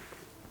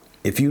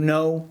 If you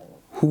know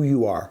who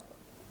you are,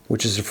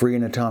 which is a free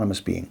and autonomous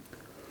being,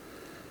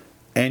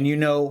 and you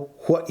know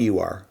what you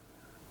are,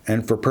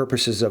 and for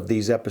purposes of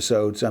these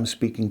episodes, I'm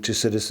speaking to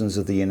citizens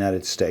of the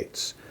United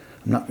States.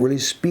 I'm not really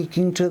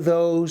speaking to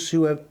those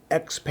who have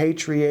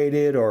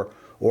expatriated or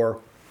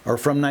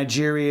from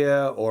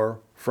Nigeria or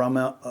from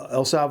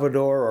El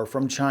Salvador or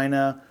from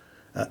China.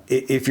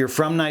 If you're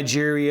from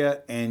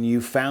Nigeria and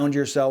you found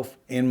yourself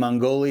in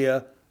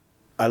Mongolia,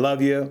 I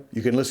love you.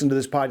 You can listen to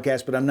this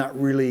podcast, but I'm not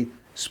really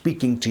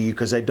speaking to you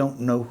because I don't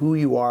know who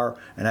you are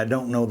and I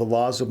don't know the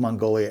laws of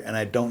Mongolia and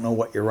I don't know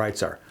what your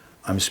rights are.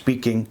 I'm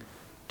speaking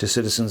to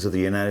citizens of the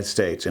United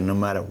States. And no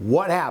matter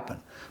what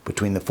happened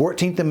between the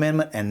 14th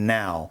Amendment and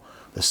now,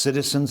 the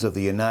citizens of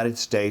the United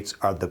States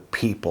are the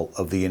people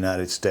of the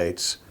United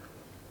States.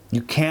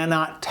 You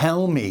cannot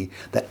tell me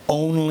that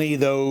only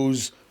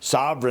those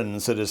sovereign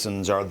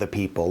citizens are the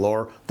people,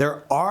 or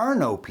there are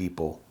no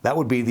people. That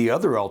would be the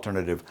other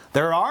alternative.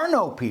 There are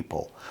no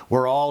people.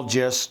 We're all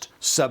just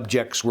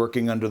subjects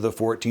working under the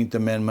 14th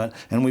Amendment,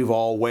 and we've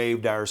all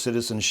waived our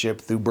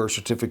citizenship through birth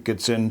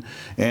certificates and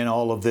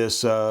all of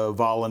this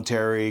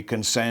voluntary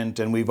consent,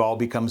 and we've all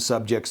become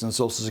subjects and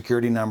Social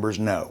Security numbers.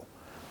 No.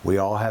 We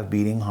all have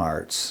beating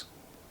hearts.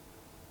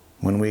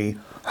 When we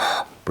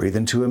breathe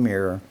into a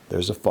mirror,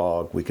 there's a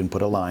fog, we can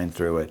put a line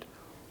through it.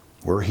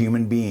 We're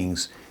human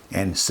beings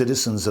and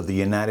citizens of the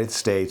United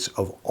States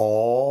of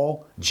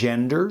all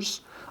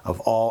genders, of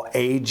all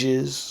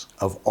ages,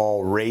 of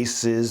all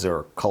races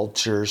or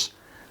cultures.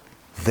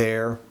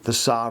 They're the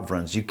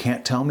sovereigns. You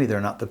can't tell me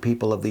they're not the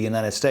people of the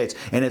United States.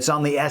 And it's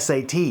on the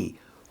SAT.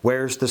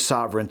 Where's the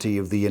sovereignty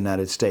of the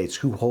United States?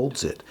 Who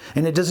holds it?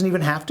 And it doesn't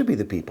even have to be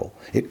the people.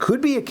 It could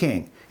be a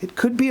king. It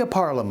could be a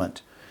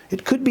parliament.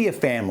 It could be a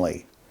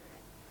family.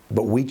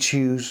 But we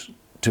choose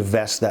to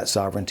vest that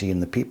sovereignty in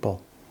the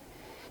people.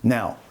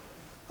 Now,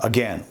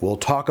 again, we'll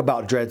talk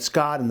about Dred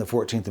Scott and the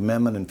 14th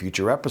Amendment in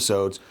future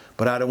episodes,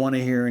 but I don't want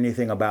to hear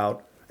anything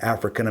about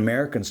African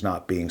Americans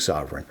not being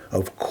sovereign.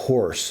 Of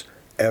course,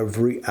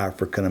 every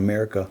African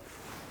American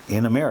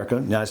in America,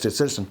 United States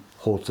citizen,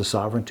 holds the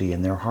sovereignty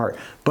in their heart.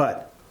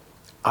 But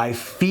I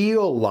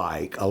feel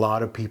like a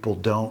lot of people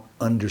don't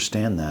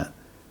understand that.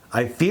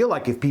 I feel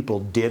like if people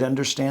did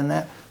understand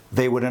that,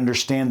 they would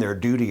understand their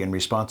duty and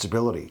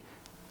responsibility.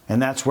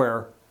 And that's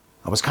where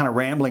I was kind of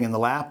rambling in the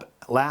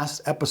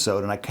last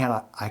episode, and I kind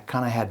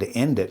of had to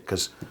end it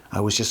because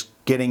I was just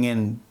getting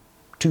in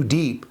too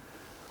deep.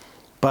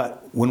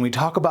 But when we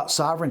talk about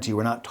sovereignty,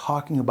 we're not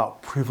talking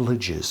about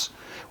privileges.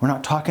 We're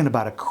not talking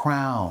about a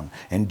crown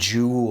and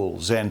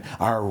jewels and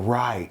our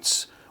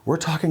rights. We're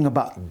talking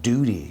about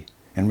duty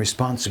and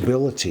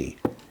responsibility.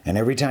 And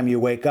every time you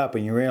wake up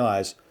and you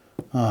realize,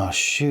 oh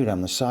shoot,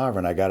 I'm the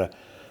sovereign.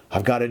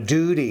 I've got a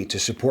duty to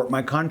support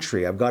my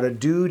country. I've got a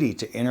duty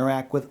to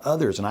interact with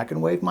others. And I can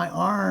wave my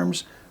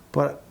arms,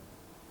 but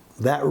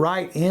that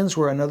right ends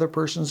where another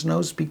person's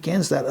nose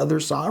begins, that other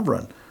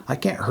sovereign. I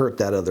can't hurt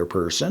that other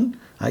person.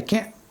 I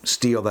can't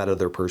steal that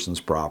other person's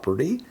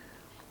property.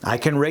 I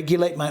can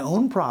regulate my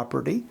own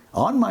property,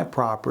 on my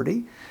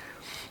property.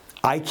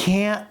 I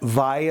can't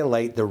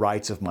violate the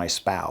rights of my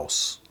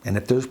spouse. And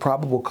if there's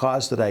probable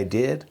cause that I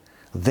did,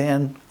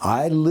 then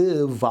I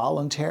live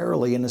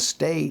voluntarily in a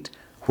state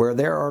where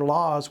there are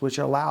laws which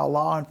allow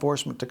law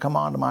enforcement to come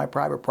onto my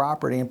private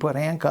property and put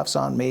handcuffs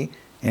on me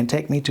and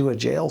take me to a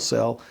jail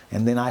cell,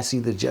 and then I see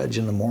the judge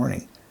in the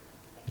morning.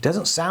 It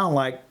doesn't sound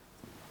like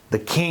the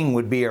king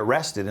would be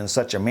arrested in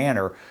such a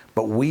manner,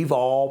 but we've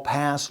all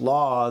passed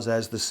laws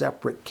as the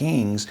separate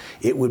kings.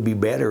 It would be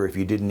better if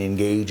you didn't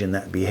engage in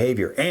that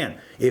behavior. And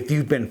if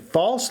you've been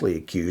falsely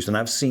accused, and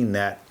I've seen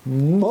that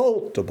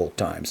multiple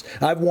times,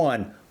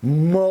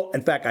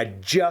 in fact, I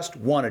just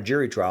won a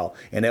jury trial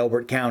in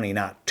Elbert County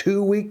not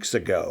 2 weeks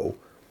ago,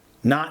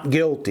 not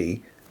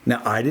guilty.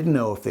 Now, I didn't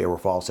know if they were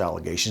false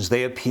allegations.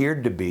 They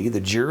appeared to be. The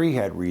jury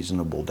had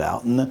reasonable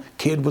doubt, and the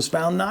kid was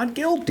found not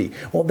guilty.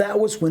 Well, that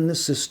was when the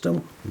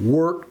system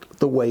worked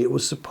the way it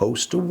was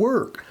supposed to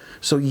work.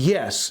 So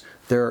yes,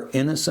 there are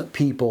innocent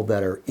people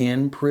that are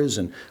in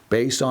prison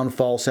based on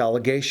false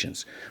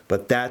allegations,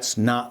 but that's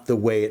not the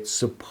way it's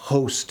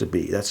supposed to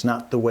be. That's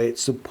not the way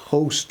it's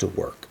supposed to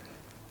work.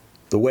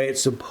 The way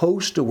it's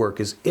supposed to work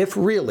is if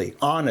really,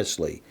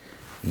 honestly,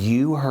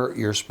 you hurt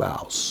your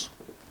spouse,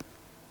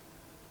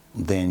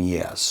 then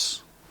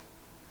yes,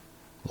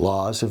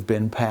 laws have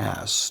been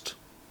passed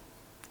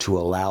to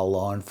allow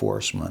law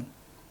enforcement.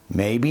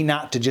 Maybe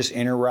not to just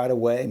enter right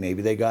away.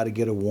 Maybe they got to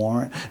get a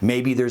warrant.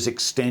 Maybe there's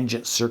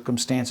exigent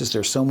circumstances.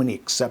 There's so many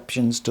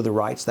exceptions to the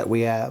rights that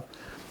we have.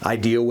 I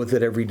deal with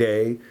it every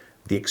day.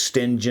 The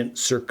exigent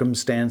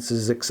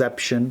circumstances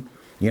exception.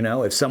 You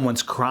know, if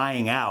someone's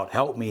crying out,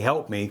 help me,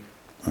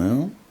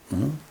 well,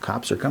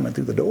 cops are coming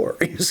through the door.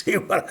 You see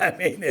what I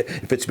mean?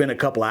 If it's been a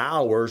couple of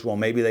hours, well,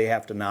 maybe they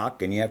have to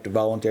knock and you have to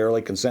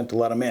voluntarily consent to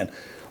let them in.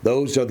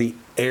 Those are the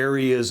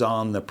areas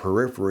on the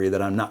periphery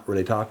that I'm not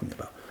really talking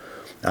about.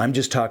 I'm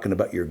just talking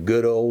about your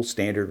good old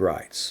standard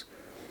rights.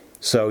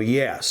 So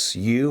yes,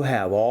 you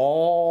have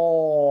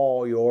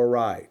all your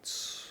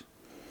rights.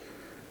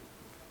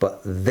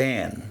 But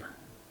then,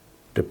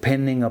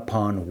 depending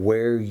upon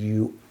where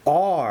you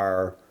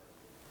are,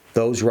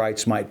 those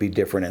rights might be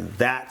different, and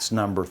that's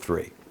number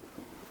 3.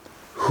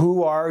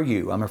 Who are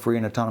you? I'm a free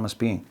and autonomous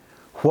being.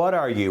 What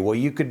are you? Well,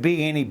 you could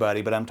be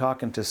anybody, but I'm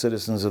talking to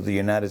citizens of the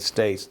United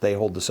States. They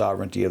hold the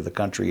sovereignty of the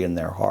country in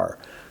their heart.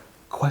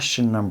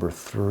 Question number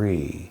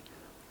 3,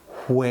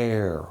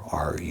 where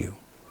are you?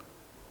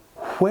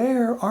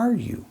 Where are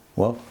you?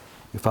 Well,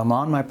 if I'm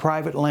on my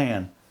private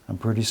land, I'm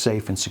pretty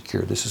safe and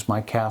secure. This is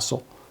my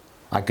castle.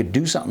 I could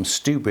do something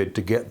stupid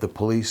to get the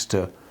police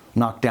to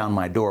knock down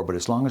my door, but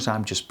as long as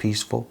I'm just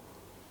peaceful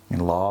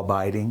and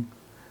law-abiding,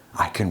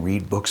 I can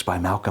read books by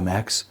Malcolm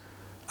X.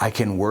 I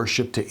can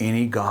worship to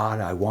any God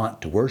I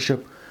want to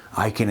worship.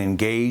 I can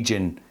engage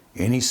in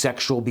any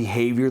sexual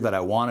behavior that I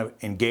want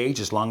to engage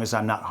as long as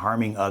I'm not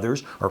harming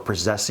others or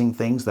possessing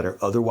things that are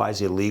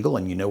otherwise illegal.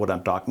 And you know what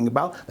I'm talking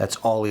about. That's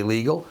all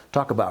illegal.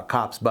 Talk about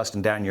cops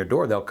busting down your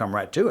door, they'll come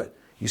right to it.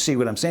 You see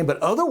what I'm saying? But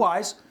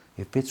otherwise,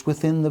 if it's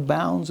within the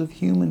bounds of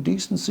human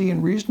decency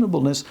and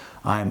reasonableness,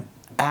 I'm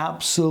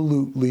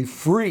absolutely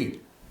free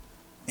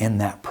in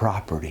that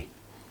property.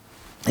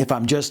 If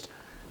I'm just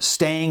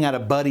staying at a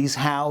buddy's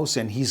house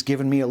and he's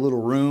given me a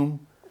little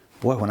room,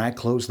 boy, when I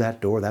close that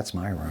door, that's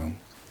my room.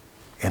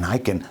 And I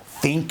can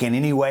think in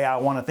any way I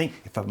want to think.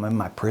 If I'm in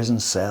my prison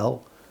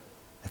cell,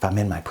 I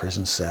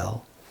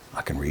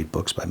can read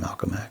books by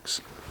Malcolm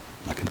X.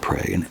 I can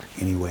pray in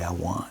any way I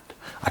want.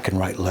 I can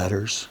write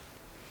letters.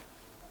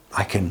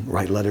 I can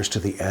write letters to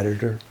the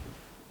editor.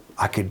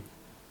 I could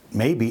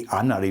maybe,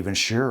 I'm not even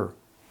sure,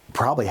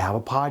 probably have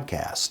a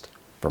podcast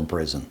from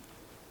prison.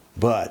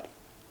 But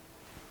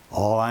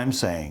all I'm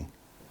saying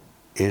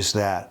is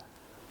that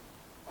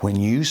when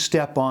you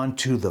step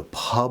onto the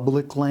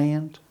public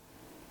land,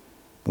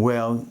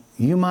 well,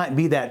 you might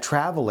be that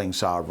traveling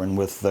sovereign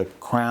with the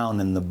crown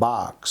and the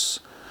box,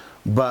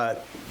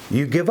 but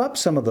you give up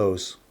some of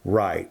those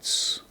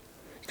rights.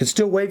 You can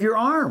still wave your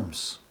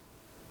arms.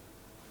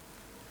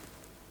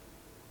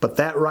 But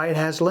that right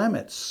has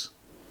limits.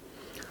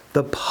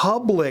 The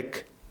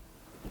public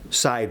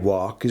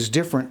sidewalk is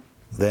different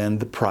than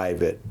the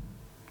private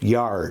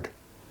yard.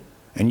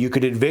 And you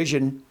could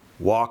envision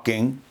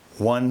walking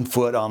 1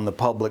 foot on the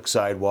public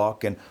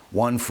sidewalk and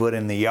 1 foot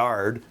in the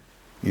yard.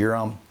 You're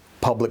on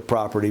public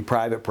property,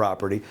 private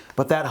property.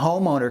 But that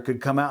homeowner could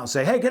come out and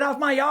say, hey, get off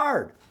my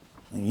yard.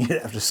 And you'd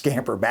have to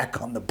scamper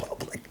back on the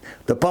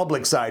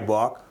public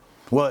sidewalk.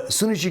 Well, as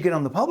soon as you get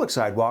on the public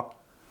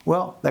sidewalk,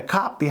 well, the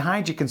cop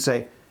behind you can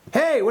say,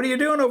 hey, what are you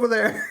doing over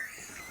there?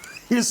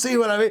 You see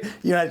what I mean?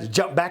 You have to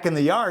jump back in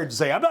the yard and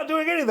say, I'm not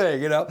doing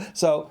anything,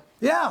 So,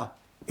 yeah,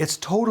 it's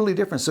totally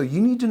different. So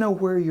you need to know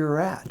where you're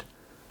at,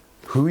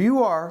 who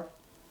you are,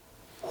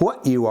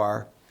 what you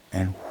are,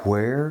 and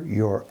where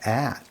you're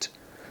at.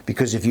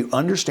 Because if you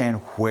understand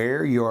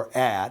where you're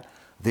at,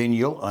 then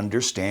you'll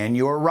understand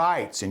your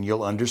rights and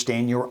you'll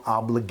understand your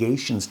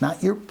obligations,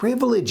 not your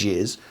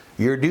privileges,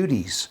 your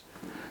duties.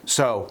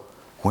 So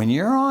when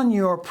you're on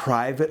your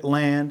private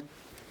land,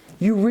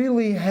 you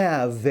really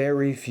have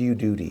very few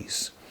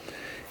duties.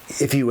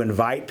 If you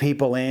invite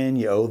people in,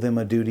 you owe them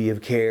a duty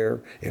of care.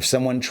 If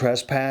someone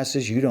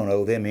trespasses, you don't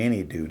owe them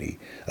any duty.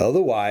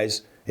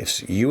 Otherwise,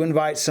 if you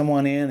invite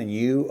someone in and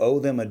you owe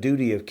them a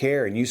duty of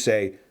care and you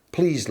say,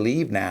 please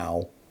leave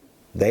now,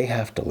 they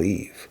have to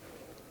leave.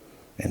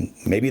 And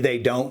maybe they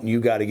don't, and you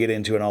got to get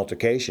into an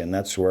altercation.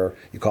 That's where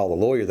you call the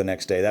lawyer the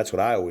next day. That's what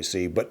I always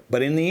see. But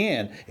in the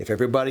end, if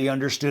everybody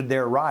understood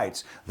their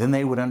rights, then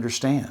they would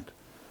understand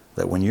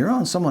that when you're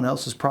on someone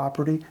else's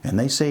property and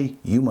they say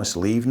you must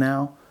leave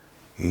now,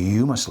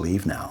 you must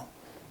leave now.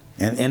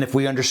 And if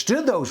we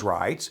understood those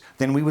rights,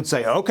 then we would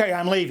say, okay,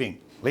 I'm leaving.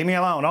 Leave me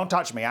alone. Don't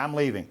touch me. I'm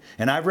leaving.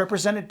 And I've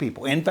represented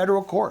people in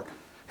federal court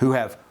who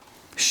have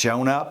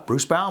shown up,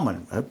 Bruce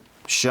Bauman,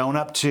 shown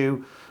up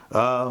to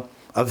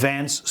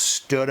events,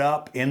 stood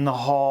up in the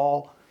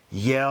hall,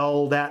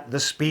 yelled at the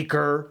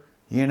speaker.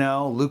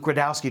 Luke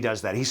Radowski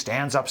does that. He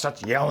stands up,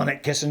 starts yelling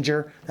at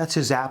Kissinger. That's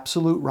his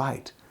absolute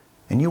right.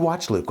 And you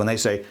watch Luke. When they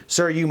say,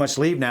 sir, you must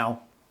leave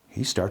now,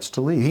 he starts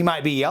to leave. He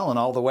might be yelling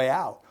all the way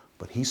out,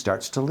 but he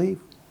starts to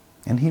leave.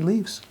 And he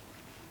leaves.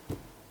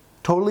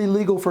 Totally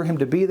legal for him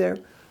to be there.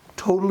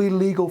 Totally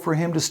legal for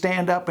him to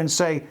stand up and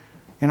say,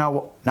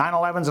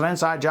 9/11's an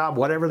inside job,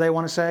 whatever they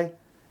want to say.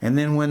 And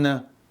then when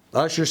the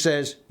usher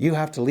says, you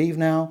have to leave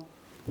now,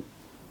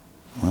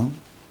 well,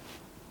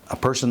 a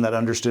person that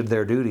understood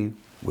their duty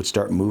would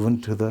start moving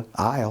to the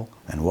aisle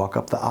and walk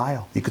up the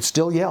aisle. You could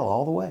still yell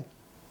all the way,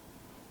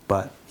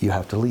 but you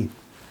have to leave.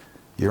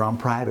 You're on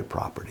private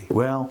property.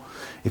 Well,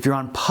 if you're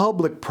on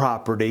public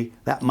property,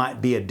 that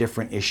might be a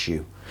different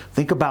issue.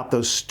 Think about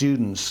those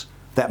students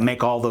that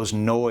make all those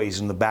noise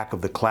in the back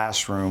of the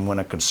classroom when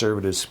a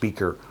conservative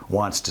speaker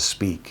wants to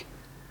speak.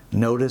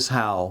 Notice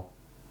how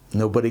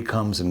nobody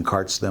comes and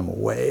carts them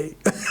away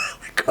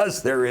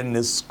because they're in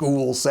this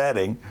school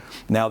setting.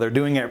 Now, they're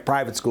doing it at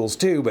private schools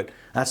too, but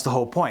that's the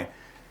whole point.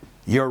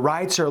 Your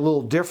rights are a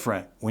little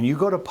different. When you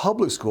go to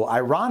public school,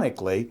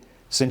 ironically,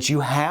 since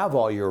you have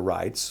all your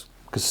rights,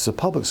 because it's a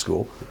public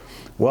school,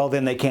 well,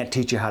 then they can't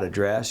teach you how to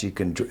dress. You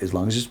can, as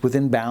long as it's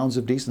within bounds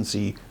of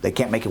decency, they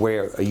can't make you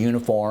wear a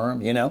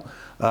uniform,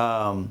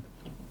 I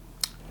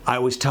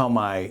always tell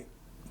my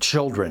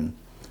children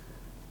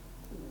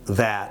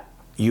that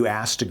you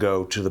ask to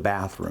go to the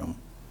bathroom.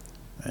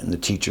 And the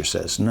teacher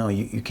says, no,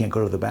 you can't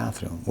go to the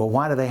bathroom. Well,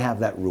 why do they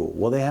have that rule?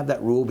 Well, they have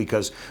that rule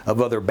because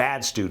of other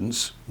bad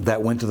students that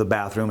went to the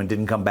bathroom and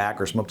didn't come back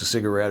or smoked a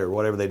cigarette or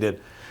whatever they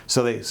did.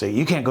 So they say,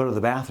 you can't go to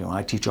the bathroom.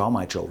 I teach all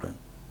my children.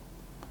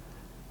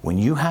 When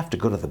you have to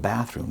go to the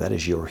bathroom, that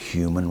is your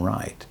human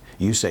right.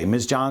 You say,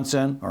 Ms.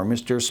 Johnson or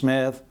Mr.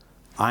 Smith,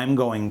 I'm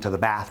going to the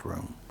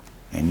bathroom.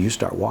 And you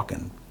start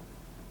walking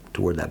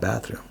toward that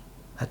bathroom.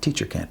 that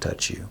teacher can't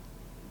touch you.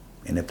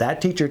 And if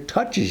that teacher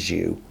touches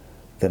you,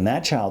 then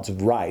that child's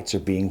rights are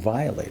being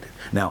violated.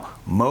 Now,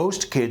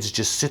 most kids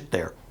just sit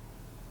there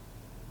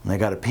and they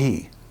got to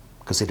pee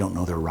because they don't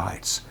know their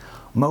rights.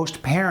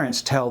 Most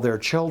parents tell their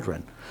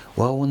children,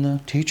 well, when the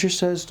teacher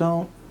says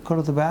don't go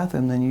to the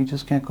bathroom, then you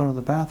just can't go to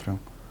the bathroom.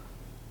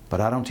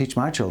 But I don't teach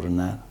my children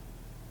that.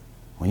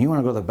 When you want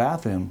to go to the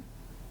bathroom,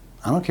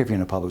 I don't care if you're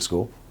in a public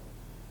school.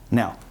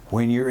 Now,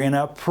 when you're in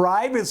a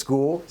private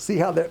school, see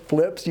how that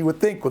flips? You would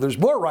think, well, there's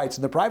more rights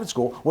in the private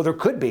school. Well, there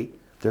could be.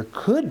 There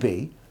could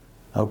be,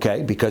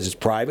 okay, because it's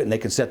private and they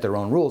can set their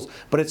own rules.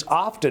 But it's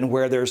often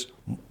where there's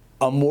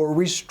a more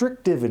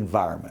restrictive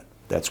environment.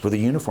 That's where the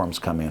uniforms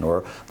come in,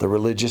 or the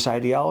religious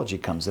ideology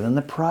comes in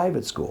the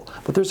private school.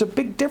 But there's a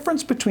big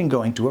difference between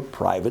going to a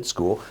private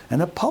school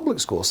and a public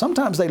school.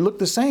 Sometimes they look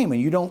the same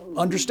and you don't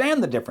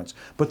understand the difference,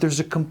 but there's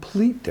a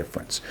complete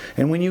difference.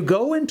 And when you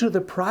go into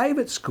the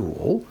private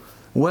school,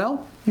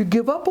 well, you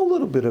give up a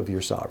little bit of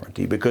your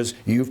sovereignty because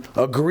you've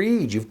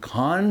agreed, you've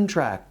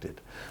contracted.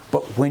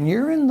 But when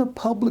you're in the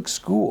public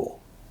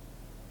school,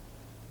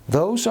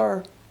 those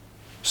are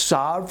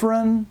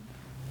sovereign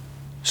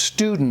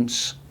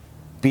students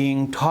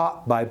being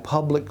taught by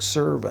public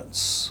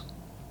servants.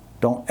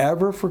 Don't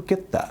ever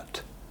forget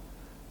that.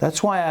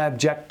 That's why I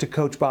object to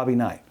Coach Bobby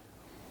Knight.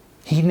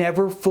 He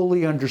never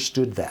fully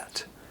understood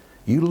that.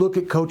 You look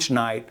at Coach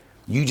Knight,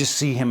 you just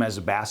see him as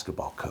a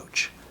basketball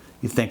coach.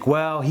 You think,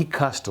 well, he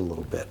cussed a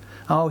little bit.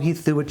 Oh, he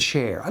threw a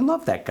chair. I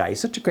love that guy. He's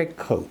such a great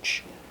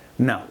coach.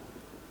 No.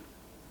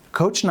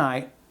 Coach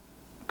Knight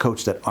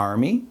coached at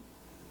Army,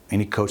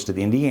 and he coached at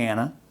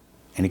Indiana,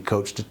 and he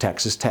coached at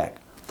Texas Tech.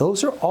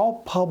 Those are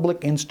all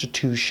public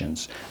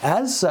institutions.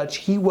 As such,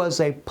 he was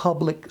a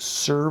public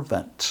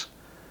servant.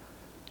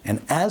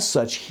 And as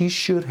such, he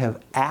should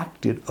have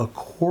acted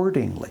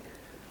accordingly,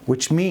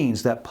 which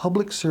means that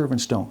public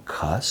servants don't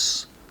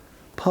cuss.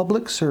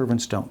 Public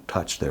servants don't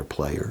touch their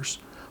players.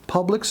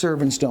 Public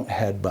servants don't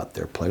headbutt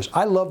their players.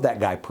 I love that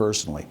guy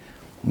personally,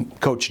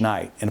 Coach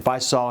Knight. And if I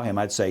saw him,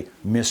 I'd say,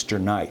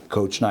 Mr. Knight,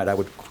 Coach Knight. I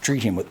would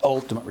treat him with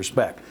ultimate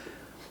respect.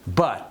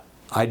 But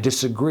I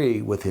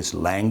disagree with his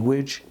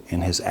language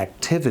and his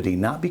activity,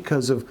 not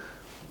because of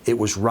it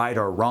was right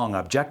or wrong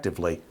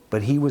objectively,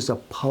 but he was a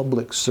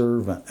public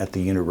servant at the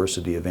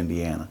University of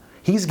Indiana.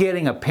 He's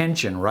getting a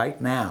pension right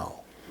now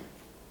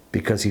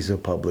because he's a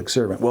public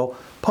servant. Well,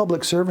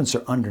 public servants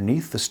are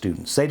underneath the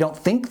students. They don't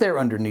think they're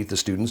underneath the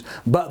students,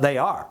 but they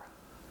are.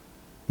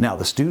 Now,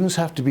 the students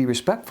have to be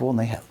respectful and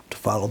they have to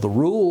follow the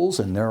rules,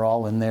 and they're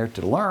all in there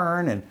to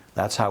learn, and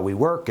that's how we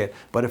work it.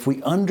 But if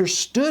we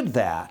understood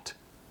that,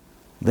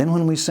 then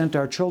when we sent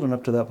our children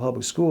up to that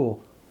public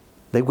school,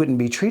 they wouldn't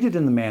be treated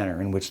in the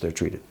manner in which they're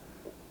treated.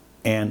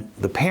 And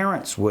the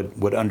parents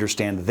would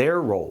understand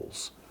their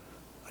roles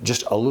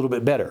just a little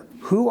bit better.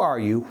 Who are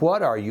you,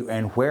 what are you,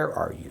 and where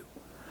are you?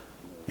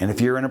 And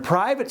if you're in a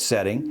private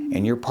setting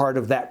and you're part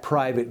of that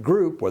private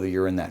group, whether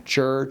you're in that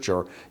church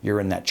or you're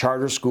in that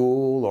charter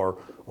school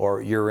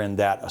or you're in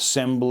that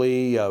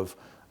assembly of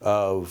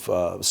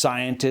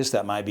scientists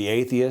that might be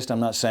atheist.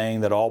 I'm not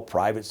saying that all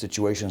private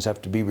situations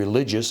have to be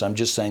religious. I'm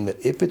just saying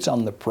that if it's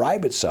on the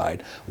private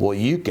side, well,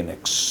 you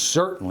can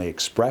certainly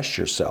express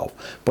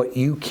yourself, but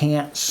you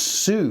can't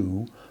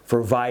sue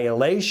for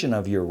violation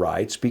of your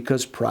rights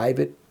because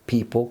private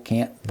people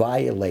can't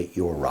violate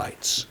your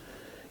rights.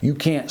 You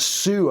can't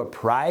sue a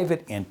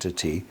private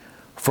entity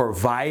for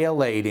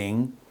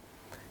violating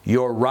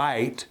your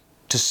right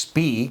to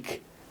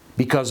speak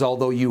because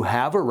although you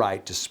have a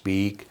right to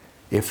speak,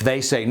 if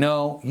they say,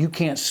 no, you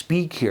can't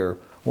speak here,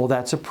 well,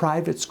 that's a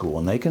private school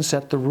and they can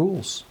set the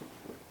rules.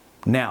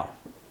 Now,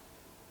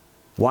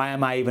 why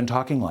am I even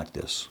talking like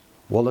this?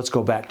 Well, let's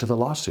go back to the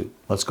lawsuit.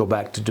 Let's go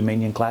back to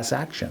Dominion Class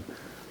Action.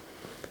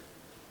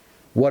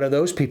 What are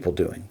those people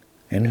doing?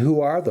 And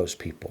who are those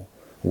people?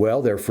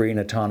 Well, they're free and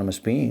autonomous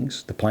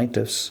beings, the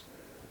plaintiffs.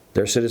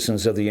 They're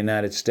citizens of the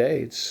United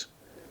States.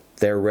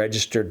 They're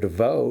registered to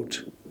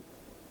vote.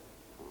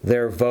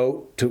 Their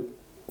vote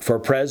for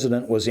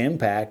president was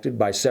impacted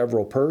by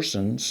several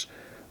persons.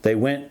 They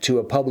went to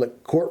a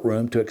public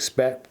courtroom to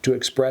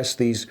express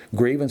these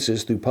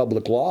grievances through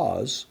public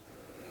laws,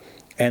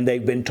 and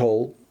they've been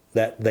told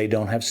that they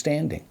don't have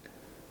standing.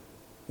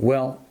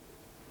 Well,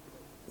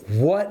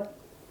 what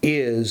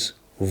is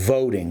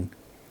voting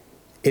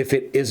if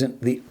it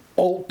isn't the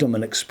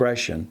ultimate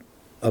expression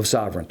of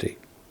sovereignty?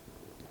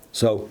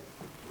 So,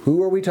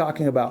 who are we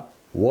talking about?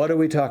 What are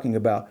we talking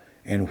about?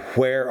 And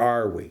where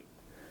are we?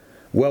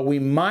 Well, we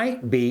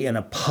might be in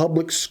a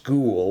public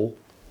school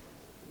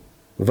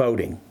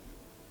voting,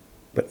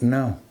 but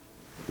no,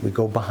 we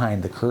go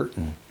behind the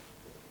curtain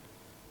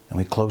and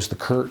we close the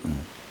curtain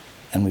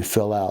and we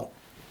fill out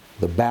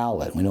the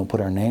ballot. We don't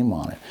put our name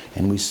on it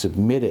and we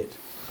submit it.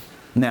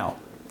 Now,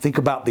 think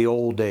about the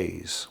old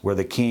days where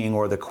the king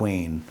or the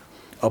queen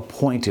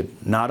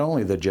appointed not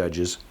only the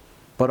judges,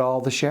 but all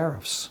the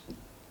sheriffs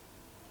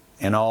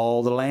and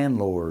all the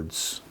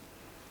landlords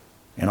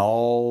and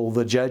all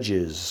the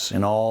judges,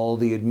 and all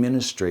the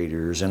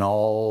administrators, and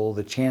all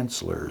the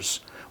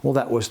chancellors. Well,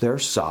 that was their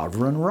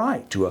sovereign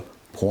right to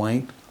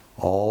appoint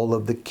all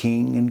of the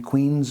king and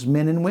queen's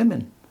men and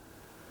women.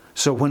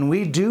 So when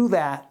we do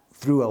that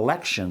through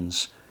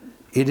elections,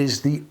 it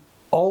is the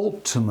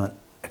ultimate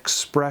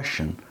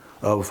expression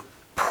of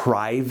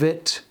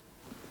private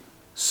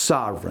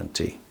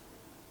sovereignty.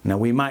 Now,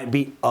 we might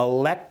be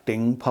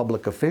electing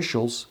public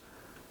officials.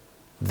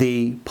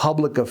 The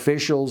public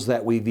officials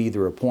that we've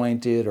either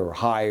appointed or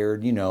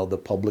hired,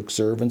 the public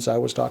servants I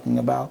was talking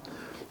about,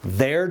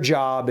 their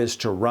job is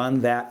to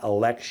run that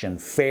election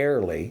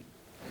fairly.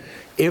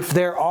 If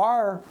there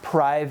are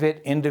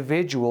private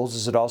individuals,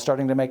 is it all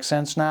starting to make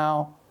sense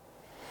now?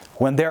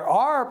 When there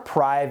are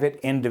private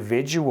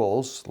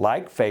individuals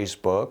like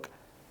Facebook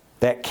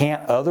that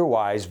can't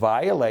otherwise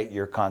violate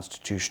your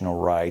constitutional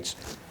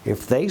rights,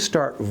 if they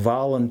start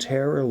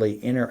voluntarily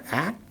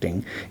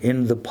interacting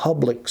in the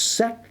public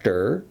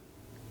sector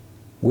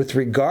with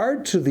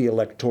regard to the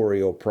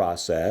electoral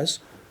process,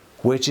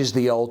 which is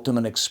the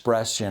ultimate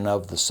expression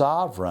of the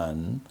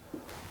sovereign,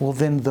 well,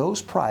 then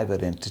those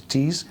private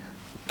entities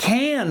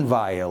can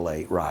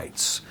violate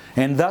rights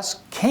and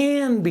thus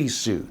can be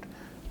sued.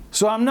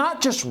 So I'm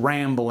not just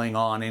rambling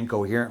on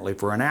incoherently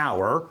for an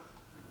hour.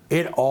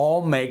 It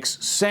all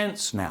makes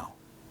sense now.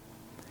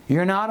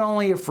 You're not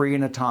only a free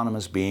and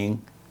autonomous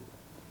being,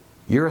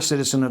 you're a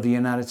citizen of the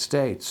United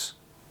States,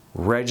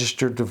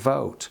 registered to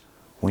vote.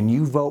 When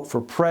you vote for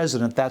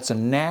president, that's a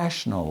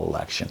national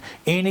election.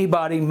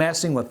 Anybody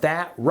messing with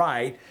that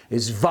right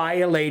is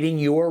violating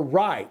your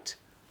right.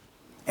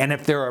 And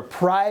if they're a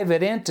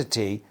private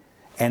entity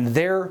and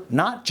they're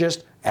not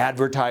just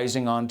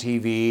advertising on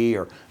TV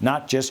or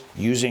not just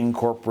using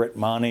corporate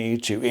money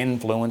to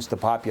influence the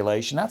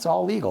population, that's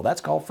all legal.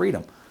 That's called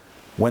freedom.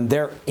 When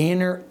they're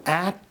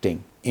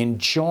interacting in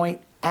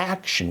joint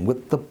action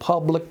with the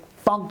public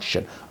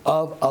function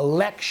of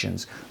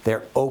elections,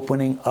 they're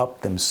opening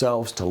up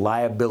themselves to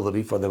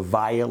liability for the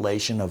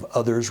violation of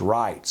others'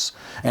 rights.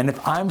 And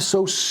if I'm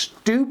so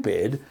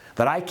stupid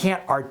that I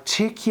can't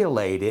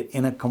articulate it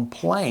in a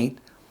complaint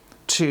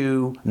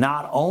to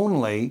not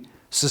only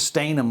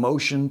sustain a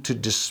motion to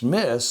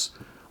dismiss,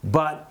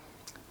 but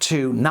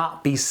to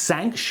not be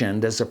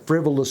sanctioned as a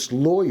frivolous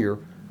lawyer,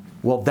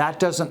 well, that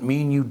doesn't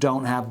mean you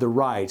don't have the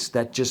rights.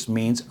 That just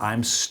means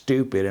I'm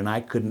stupid and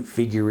I couldn't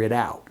figure it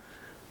out.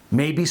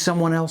 Maybe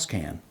someone else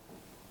can.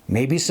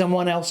 Maybe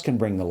someone else can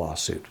bring the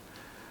lawsuit.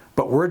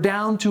 But we're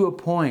down to a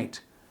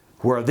point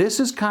where this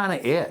is kind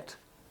of it.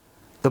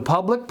 The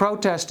public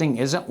protesting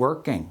isn't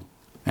working.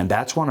 And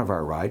that's one of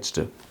our rights,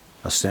 to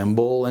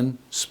assemble and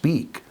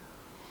speak.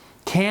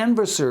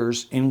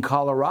 Canvassers in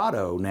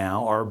Colorado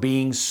now are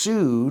being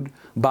sued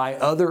by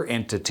other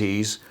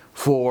entities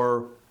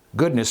for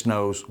goodness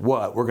knows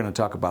what. We're going to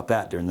talk about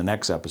that during the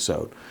next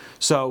episode.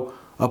 So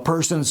a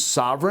person's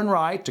sovereign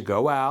right to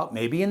go out,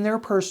 maybe in their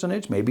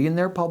personage, maybe in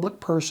their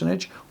public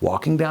personage,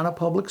 walking down a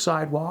public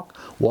sidewalk,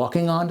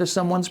 walking onto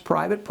someone's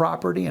private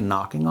property and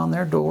knocking on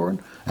their door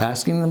and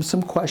asking them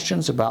some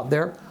questions about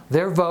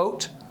their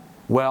vote.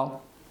 Well,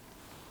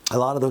 a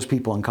lot of those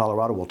people in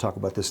Colorado, we'll talk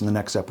about this in the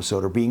next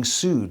episode, are being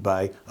sued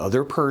by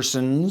other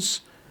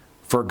persons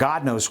for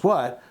God knows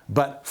what,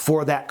 but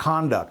for that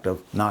conduct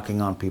of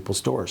knocking on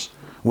people's doors.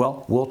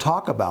 Well, we'll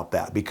talk about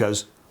that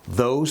because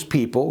those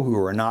people who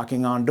are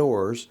knocking on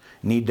doors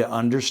need to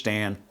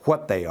understand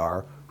what they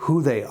are,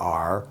 who they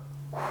are,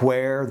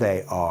 where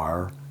they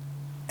are,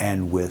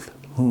 and with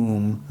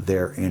whom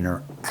they're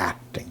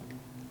interacting.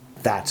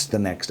 That's the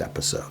next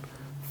episode.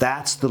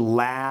 That's the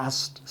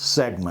last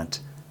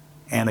segment.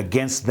 And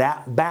against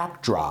that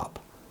backdrop,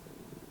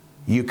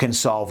 you can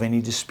solve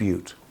any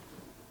dispute.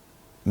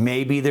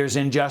 Maybe there's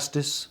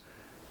injustice.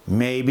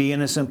 Maybe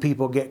innocent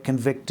people get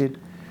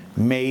convicted.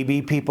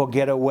 Maybe people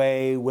get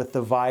away with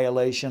the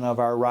violation of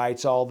our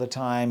rights all the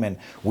time and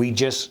we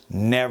just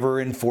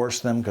never enforce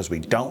them because we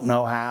don't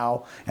know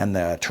how, and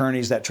the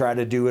attorneys that try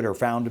to do it are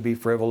found to be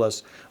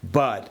frivolous.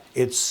 But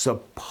it's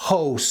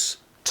supposed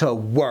to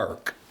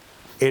work.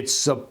 It's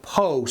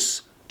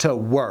supposed to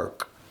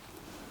work.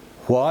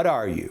 What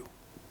are you?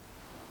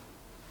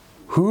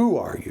 Who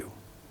are you?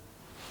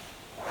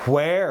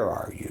 Where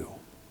are you?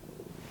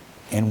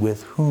 And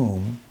with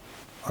whom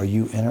are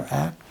you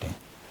interacting?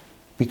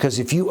 Because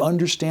if you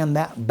understand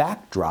that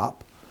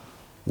backdrop,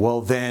 well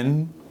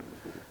then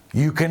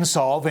you can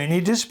solve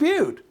any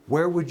dispute.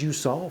 Where would you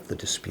solve the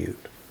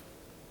dispute?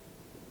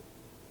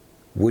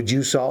 Would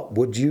you solve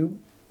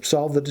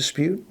the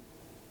dispute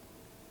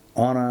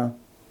on a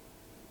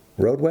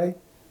roadway?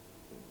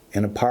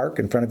 In a park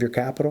in front of your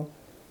Capitol?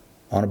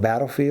 On a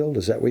battlefield?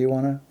 Is that where you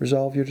want to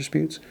resolve your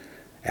disputes?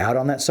 Out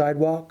on that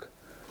sidewalk?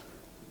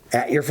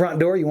 At your front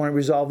door? You want to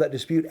resolve that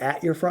dispute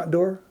at your front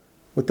door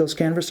with those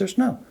canvassers?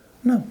 No,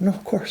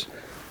 of course.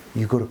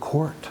 You go to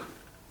court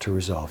to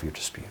resolve your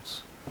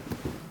disputes.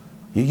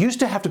 You used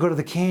to have to go to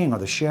the king or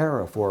the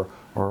sheriff or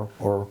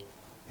the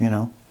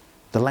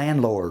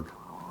landlord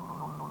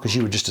because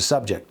you were just a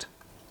subject.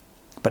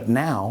 But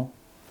now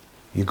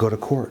you go to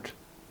court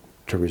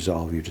to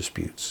resolve your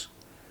disputes.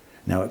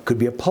 Now it could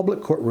be a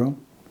public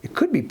courtroom. It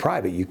could be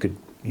private. You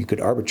could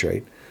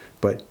arbitrate,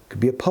 but it could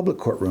be a public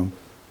courtroom.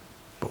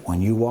 But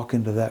when you walk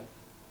into that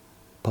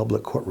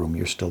public courtroom,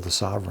 you're still the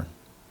sovereign.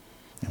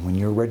 And when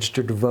you're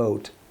registered to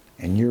vote,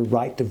 and your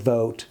right to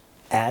vote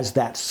as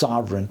that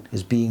sovereign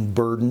is being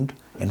burdened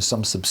in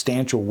some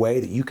substantial way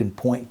that you can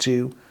point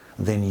to,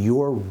 then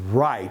your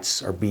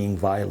rights are being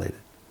violated.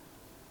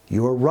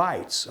 Your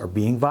rights are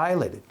being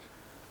violated.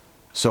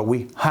 So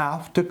we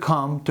have to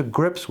come to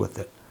grips with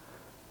it,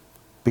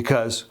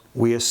 because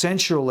we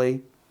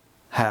essentially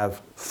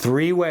have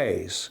three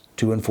ways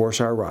to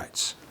enforce our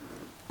rights.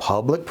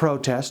 Public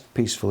protest,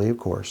 peacefully of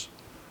course,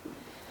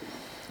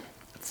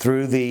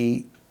 through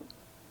the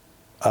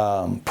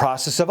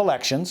process of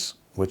elections,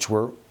 which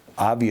we're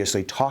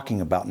obviously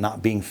talking about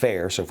not being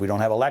fair. So if we don't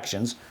have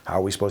elections, how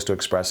are we supposed to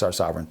express our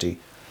sovereignty?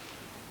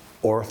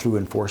 Or through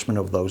enforcement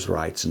of those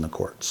rights in the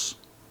courts.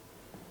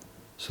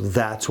 So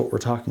that's what we're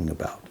talking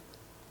about.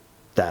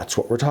 That's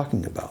what we're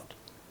talking about.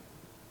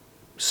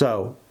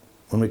 So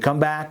when we come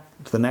back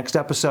to the next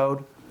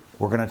episode,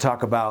 we're going to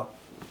talk about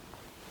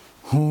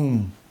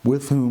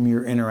with whom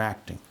you're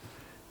interacting.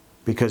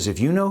 Because if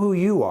you know who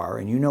you are,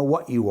 and you know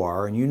what you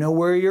are, and you know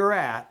where you're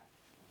at,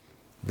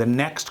 the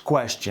next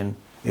question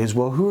is,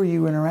 well, who are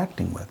you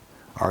interacting with?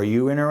 Are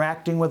you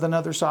interacting with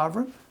another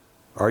sovereign?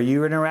 Are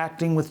you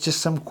interacting with just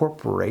some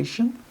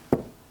corporation?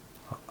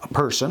 A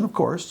person, of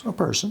course, a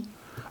person.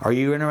 Are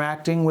you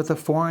interacting with a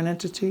foreign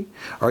entity?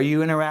 Are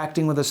you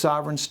interacting with a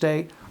sovereign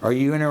state? Are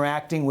you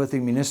interacting with a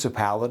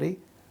municipality?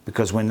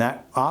 Because when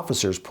that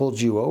officer's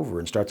pulled you over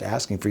and starts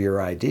asking for your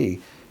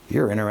ID,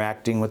 you're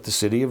interacting with the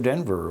city of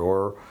Denver,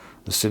 or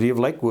the city of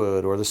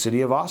Lakewood, or the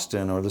city of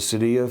Austin, or the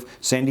city of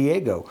San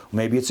Diego.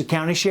 Maybe it's a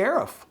county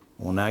sheriff.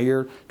 Well, now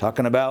you're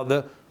talking about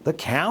the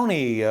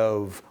county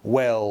of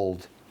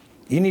Weld.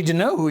 You need to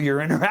know who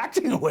you're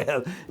interacting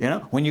with. You know,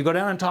 when you go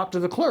down and talk to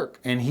the clerk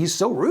and he's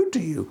so rude to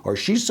you, or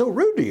she's so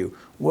rude to you,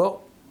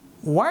 well,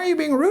 why are you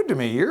being rude to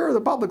me? You're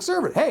the public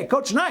servant. Hey,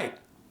 Coach Knight,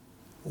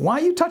 why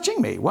are you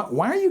touching me?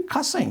 Why are you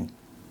cussing?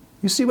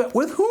 You see, but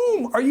with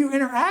whom are you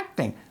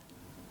interacting?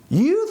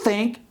 You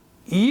think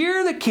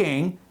you're the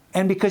king,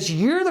 and because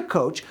you're the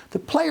coach, the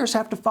players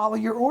have to follow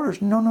your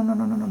orders. No, no, no,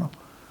 no, no, no, no.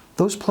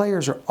 Those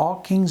players are all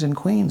kings and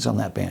queens on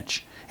that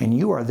bench, and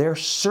you are their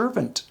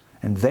servant,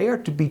 and they are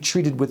to be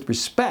treated with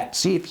respect.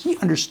 See, if he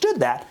understood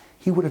that,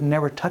 he would have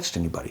never touched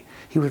anybody.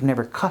 He would have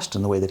never cussed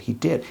in the way that he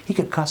did. He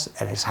could cuss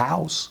at his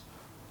house,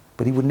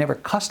 but he would never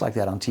cuss like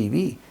that on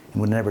TV,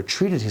 and would never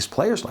treated his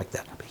players like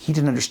that. But he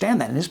didn't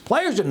understand that, and his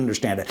players didn't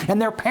understand it, and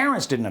their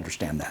parents didn't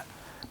understand that.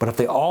 But if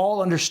they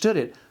all understood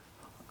it,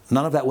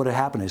 none of that would have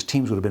happened. His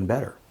teams would have been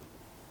better.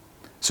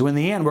 So in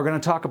the end, we're going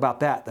to talk about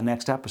that the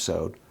next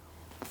episode.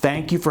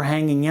 Thank you for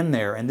hanging in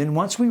there. And then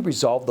once we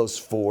resolve those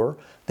four,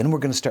 then we're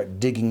going to start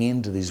digging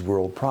into these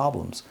world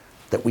problems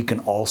that we can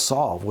all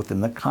solve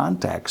within the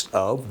context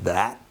of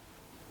that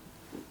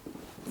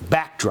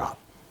backdrop,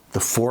 the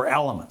four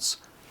elements.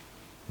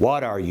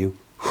 What are you?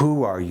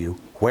 Who are you?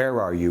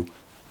 Where are you?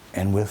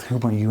 And with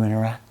whom are you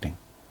interacting?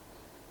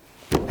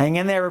 Hang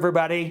in there,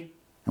 everybody,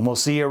 and we'll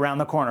see you around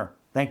the corner.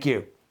 Thank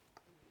you.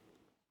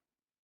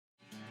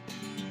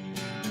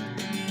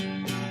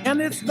 And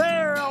it's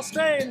there I'll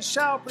stay and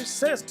shall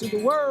persist till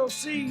the world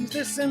sees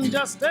this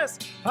injustice.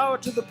 Power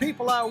to the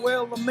people I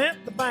will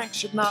lament. The bank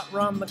should not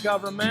run the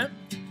government.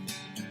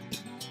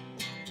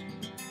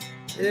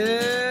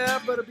 Yeah,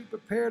 I better be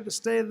prepared to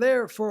stay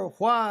there for a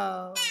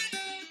while.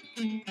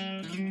 This machine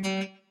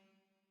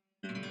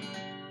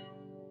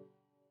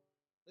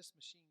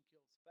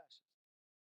kills fascists.